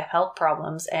other kind of health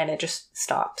problems, and it just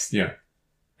stops. Yeah.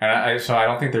 And so I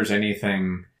don't think there's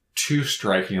anything too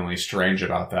strikingly strange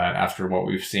about that after what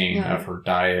we've seen of her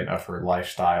diet, of her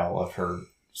lifestyle, of her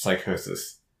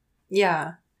psychosis.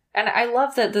 Yeah. And I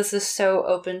love that this is so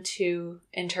open to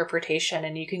interpretation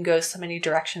and you can go so many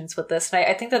directions with this. And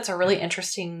I think that's a really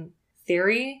interesting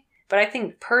theory. But I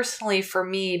think personally for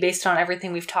me, based on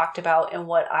everything we've talked about and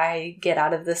what I get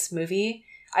out of this movie,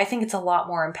 I think it's a lot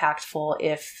more impactful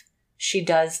if she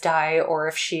does die or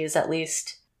if she is at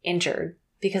least injured.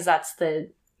 Because that's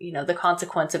the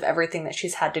consequence of everything that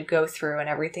she's had to go through and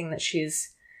everything that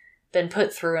she's been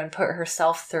put through and put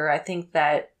herself through. I think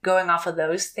that going off of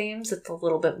those themes, it's a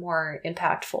little bit more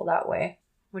impactful that way.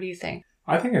 What do you think?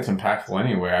 I think it's impactful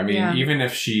anyway. I mean, even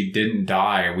if she didn't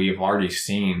die, we've already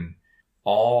seen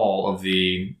all of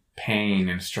the pain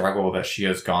and struggle that she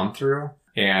has gone through.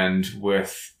 And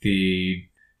with the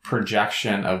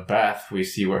projection of Beth, we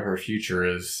see what her future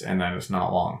is, and that it's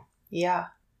not long. Yeah.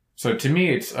 So to me,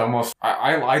 it's almost...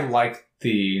 I like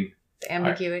the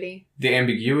ambiguity. The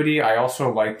ambiguity. I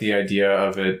also like the idea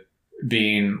of it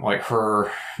being like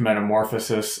her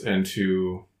metamorphosis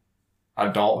into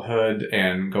adulthood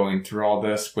and going through all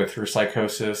this with her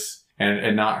psychosis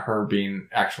and not her being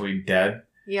actually dead.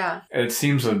 Yeah. It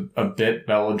seems a bit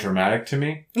melodramatic to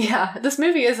me. Yeah, this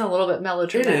movie is a little bit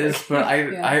melodramatic. It is, but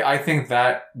I think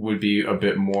that would be a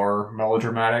bit more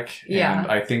melodramatic. Yeah.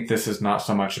 And I think this is not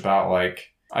so much about like...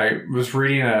 I was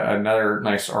reading another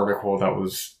nice article that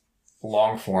was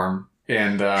long form,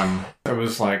 and it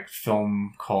was like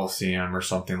Film Coliseum or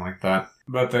something like that.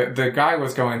 But the guy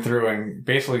was going through and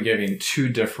basically giving two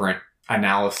different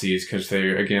analyses because they,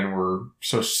 again, were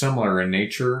so similar in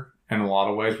nature in a lot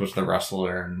of ways, was The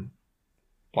Wrestler and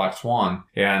Black Swan.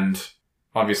 And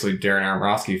obviously Darren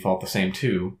Aronofsky felt the same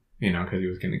too, you know, because he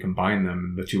was going to combine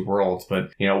them in the two worlds.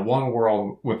 But, you know, one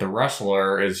world with The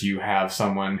Wrestler is you have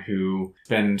someone who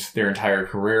spends their entire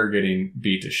career getting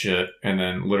beat to shit and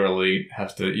then literally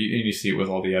has to, you see it with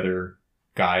all the other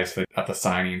guys that at the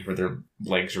signings where their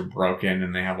legs are broken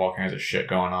and they have all kinds of shit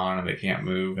going on and they can't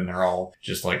move and they're all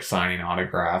just like signing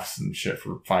autographs and shit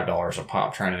for $5 a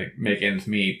pop trying to make ends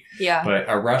meet. Yeah. But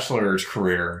a wrestler's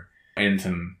career ends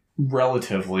in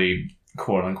relatively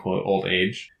quote unquote old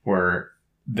age where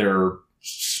they're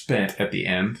spent at the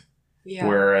end. Yeah.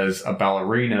 Whereas a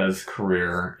ballerina's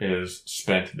career is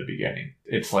spent at the beginning.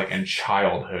 It's like in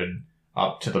childhood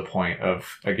up to the point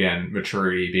of, again,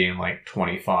 maturity being like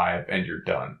 25 and you're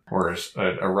done. Whereas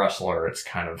a wrestler, it's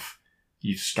kind of,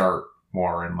 you start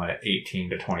more in the 18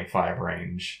 to 25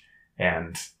 range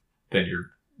and then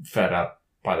you're fed up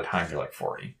by the time you're like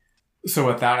 40. So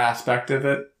with that aspect of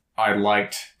it, I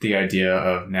liked the idea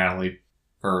of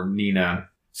Nina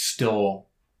still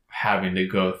having to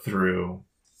go through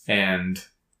and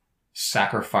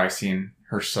sacrificing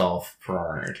herself for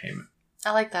our entertainment.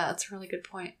 I like that. That's a really good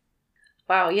point.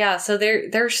 Wow, yeah, so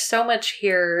there's so much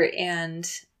here, and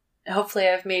hopefully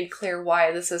I've made clear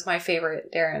why this is my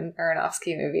favorite Darren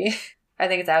Aronofsky movie. I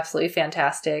think it's absolutely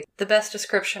fantastic. The best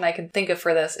description I can think of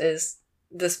for this is,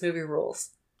 this movie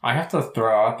rules. I have to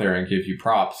throw out there and give you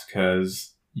props,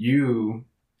 because you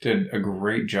did a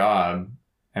great job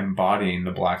embodying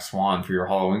the Black Swan for your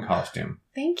Halloween costume.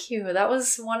 Thank you. That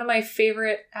was one of my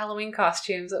favorite Halloween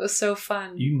costumes. It was so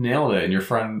fun. You nailed it. And your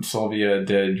friend Sylvia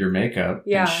did your makeup.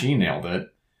 Yeah. And she nailed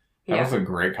it. That was a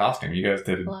great costume. You guys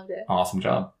did an awesome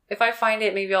job. If I find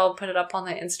it, maybe I'll put it up on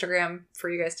the Instagram for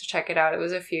you guys to check it out. It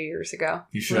was a few years ago.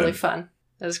 You should. Really fun.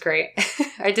 It was great.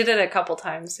 I did it a couple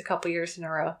times, a couple years in a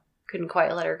row. Couldn't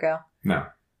quite let her go. No.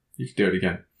 You could do it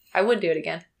again. I would do it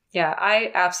again. Yeah, I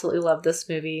absolutely love this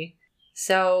movie.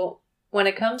 So, when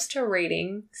it comes to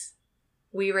ratings,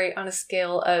 we rate on a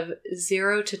scale of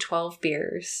 0 to 12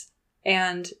 beers.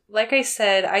 And like I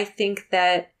said, I think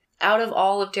that out of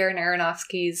all of Darren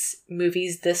Aronofsky's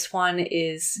movies, this one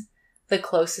is the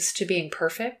closest to being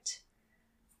perfect.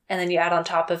 And then you add on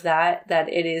top of that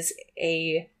it is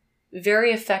a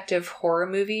very effective horror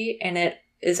movie, and it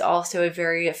is also a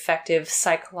very effective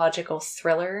psychological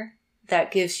thriller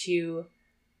that gives you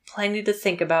plenty to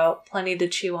think about, plenty to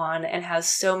chew on, and has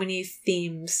so many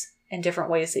themes and different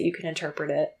ways that you can interpret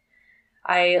it.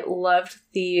 I loved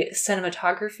the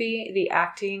cinematography, the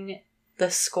acting,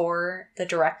 the score, the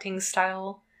directing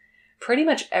style, pretty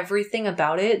much everything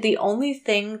about it. The only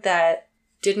thing that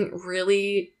didn't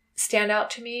really stand out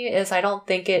to me is I don't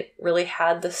think it really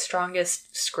had the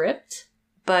strongest script,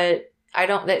 but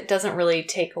that doesn't really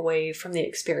take away from the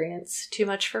experience too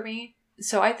much for me.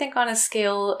 So I think on a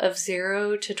scale of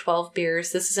 0 to 12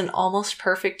 beers, this is an almost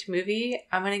perfect movie.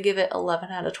 I'm going to give it 11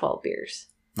 out of 12 beers.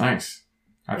 Nice.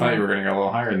 I thought you were going to go a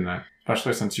little higher than that,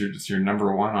 especially since you're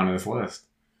number one on this list.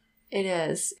 It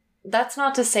is. That's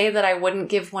not to say that I wouldn't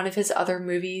give one of his other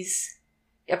movies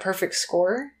a perfect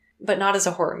score, but not as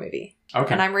a horror movie.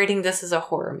 Okay. And I'm rating this as a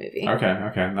horror movie.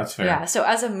 Okay, that's fair. Yeah, so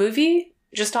as a movie,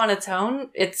 just on its own,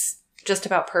 it's just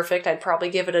about perfect. I'd probably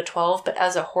give it a 12, but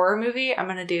as a horror movie, I'm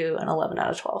going to do an 11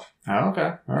 out of 12. Oh,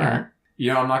 okay. All right.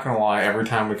 You know, I'm not going to lie. Every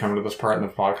time we come to this part in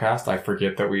the podcast, I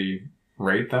forget that we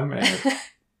rate them, and it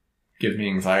gives me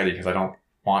anxiety because I don't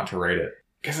want to rate it.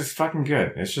 Because it's fucking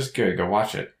good. It's just good. Go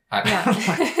watch it. I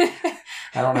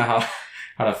don't know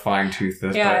how to fine-tooth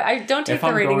this. Yeah, but I don't take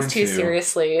the ratings too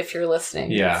seriously if you're listening.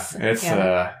 Yeah, it's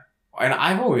And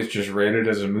I've always just rated it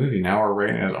as a movie. Now we're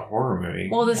rating it as a horror movie.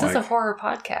 Well, this is a horror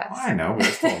podcast. I know, but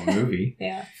it's still a movie.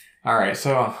 Yeah. All right,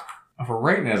 so if we're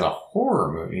rating it as a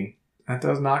horror movie, that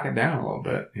does knock it down a little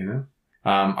bit, you know?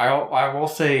 I will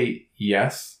say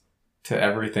yes to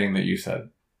everything that you said.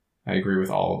 I agree with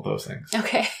all of those things.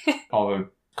 Okay. All the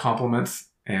compliments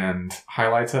and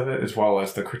highlights of it, as well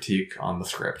as the critique on the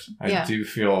script. I do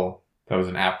feel that was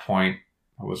an apt point.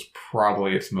 It was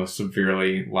probably its most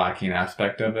severely lacking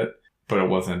aspect of it, but it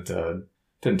wasn't,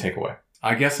 didn't take away.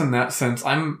 I guess in that sense,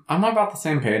 I'm about the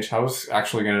same page. I was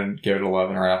actually going to give it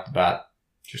 11 right off the bat,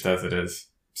 just as it is.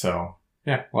 So,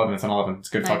 yeah, 11. It's an 11. It's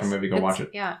a good fucking movie. Go watch it.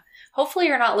 Yeah. Hopefully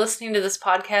you're not listening to this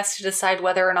podcast to decide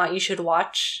whether or not you should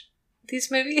watch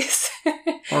these movies.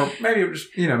 Or maybe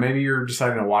just, maybe you're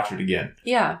deciding to watch it again.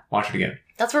 Yeah. Watch it again.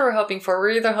 That's what we're hoping for.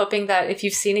 We're either hoping that if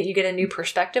you've seen it, you get a new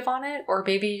perspective on it, or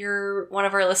maybe you're one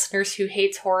of our listeners who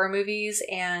hates horror movies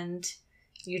and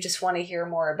you just want to hear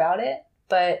more about it.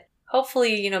 But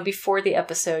hopefully, before the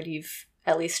episode, you've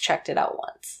at least checked it out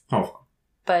once. Hopefully.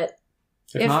 But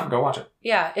if not, go watch it.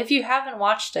 Yeah. If you haven't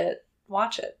watched it,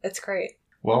 watch it. It's great.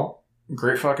 Well,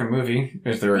 great fucking movie.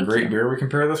 Is there a great beer we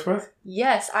compare this with?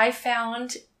 Yes, I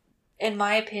found, in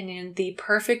my opinion, the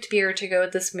perfect beer to go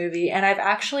with this movie. And I've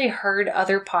actually heard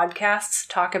other podcasts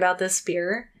talk about this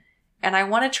beer. And I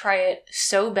want to try it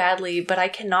so badly, but I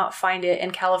cannot find it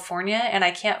in California. And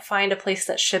I can't find a place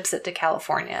that ships it to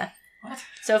California. What?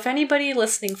 So if anybody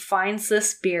listening finds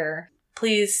this beer,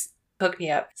 please hook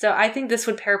me up. So I think this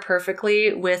would pair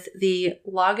perfectly with the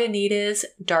Lagunitas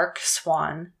Dark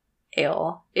Swan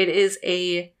Ale. It is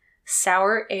a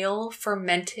sour ale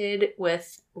fermented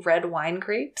with red wine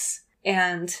grapes.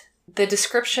 And the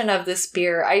description of this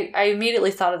beer, I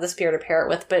immediately thought of this beer to pair it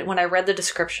with, but when I read the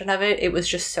description of it, it was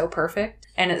just so perfect.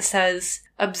 And it says,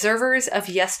 observers of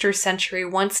yester century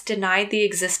once denied the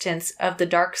existence of the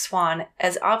dark swan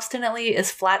as obstinately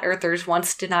as flat earthers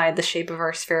once denied the shape of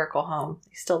our spherical home.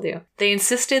 They still do. They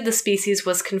insisted the species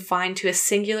was confined to a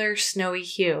singular snowy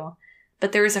hue.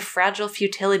 But there is a fragile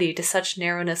futility to such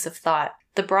narrowness of thought.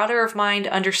 The broader of mind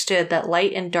understood that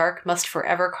light and dark must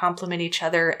forever complement each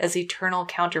other as eternal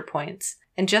counterpoints.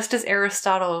 And just as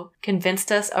Aristotle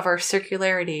convinced us of our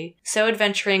circularity, so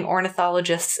adventuring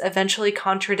ornithologists eventually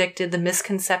contradicted the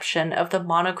misconception of the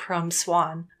monochrome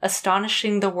swan,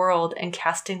 astonishing the world and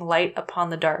casting light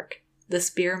upon the dark. This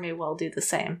beer may well do the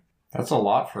same. That's a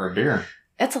lot for a beer.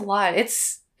 It's a lot. It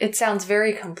sounds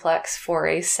very complex for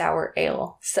a sour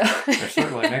ale. So they're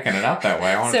certainly making it out that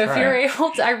way. I want to try it. So if you're able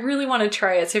to, I really want to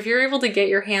try it. So if you're able to get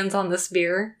your hands on this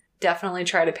beer, definitely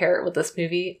try to pair it with this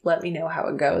movie. Let me know how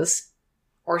it goes.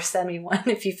 Or send me one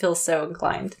if you feel so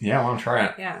inclined. Yeah, I want to try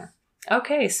it. Yeah.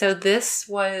 Okay, so this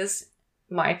was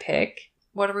my pick.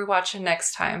 What are we watching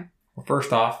next time? Well,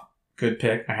 first off, good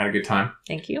pick. I had a good time.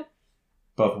 Thank you.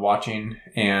 Both watching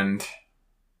and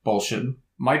bullshitting.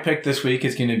 My pick this week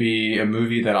is going to be a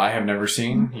movie that I have never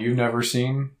seen. You've never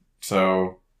seen.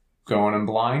 So, going in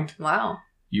blind. Wow.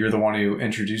 You're the one who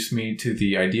introduced me to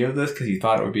the idea of this because you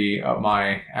thought it would be up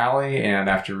my alley. And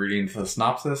after reading the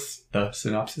synopsis,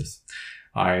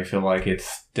 I feel like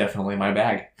it's definitely my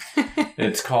bag.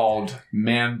 It's called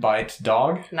Man Bites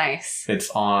Dog. Nice. It's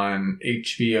on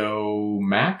HBO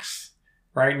Max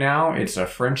right now. It's a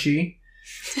Frenchie.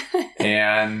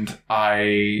 And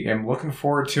I am looking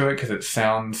forward to it because it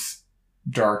sounds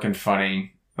dark and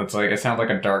funny. It sounds like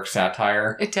a dark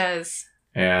satire. It does.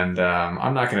 And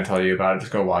I'm not going to tell you about it.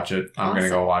 Just go watch it. I'm going to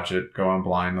go watch it. Go on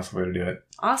blind. That's the way to do it.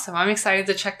 Awesome. I'm excited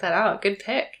to check that out. Good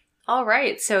pick. All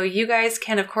right. So you guys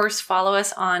can, of course, follow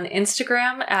us on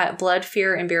Instagram at Blood,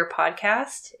 Fear, and Beer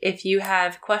Podcast. If you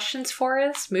have questions for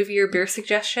us, movie or beer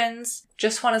suggestions,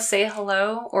 just want to say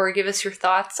hello or give us your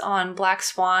thoughts on Black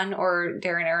Swan or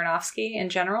Darren Aronofsky in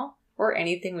general, or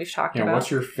anything we've talked about.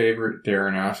 What's your favorite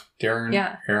Darren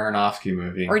Aronofsky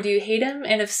movie? Or do you hate him?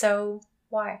 And if so,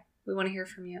 why? We want to hear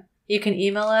from you. You can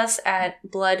email us at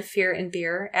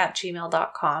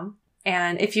bloodfearandbeer@gmail.com.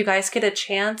 And if you guys get a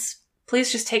chance,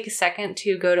 please just take a second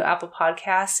to go to Apple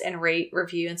Podcasts and rate,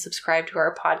 review, and subscribe to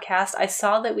our podcast. I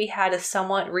saw that we had a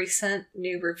somewhat recent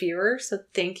new reviewer, so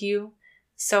thank you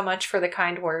so much for the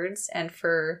kind words and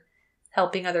for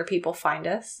helping other people find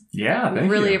us. Yeah, thank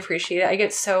you. Really appreciate it. I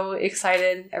get so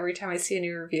excited every time I see a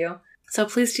new review. So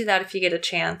please do that if you get a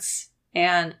chance.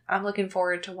 And I'm looking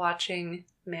forward to watching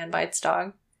Man Bites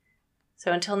Dog.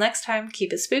 So until next time,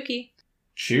 keep it spooky.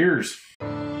 Cheers.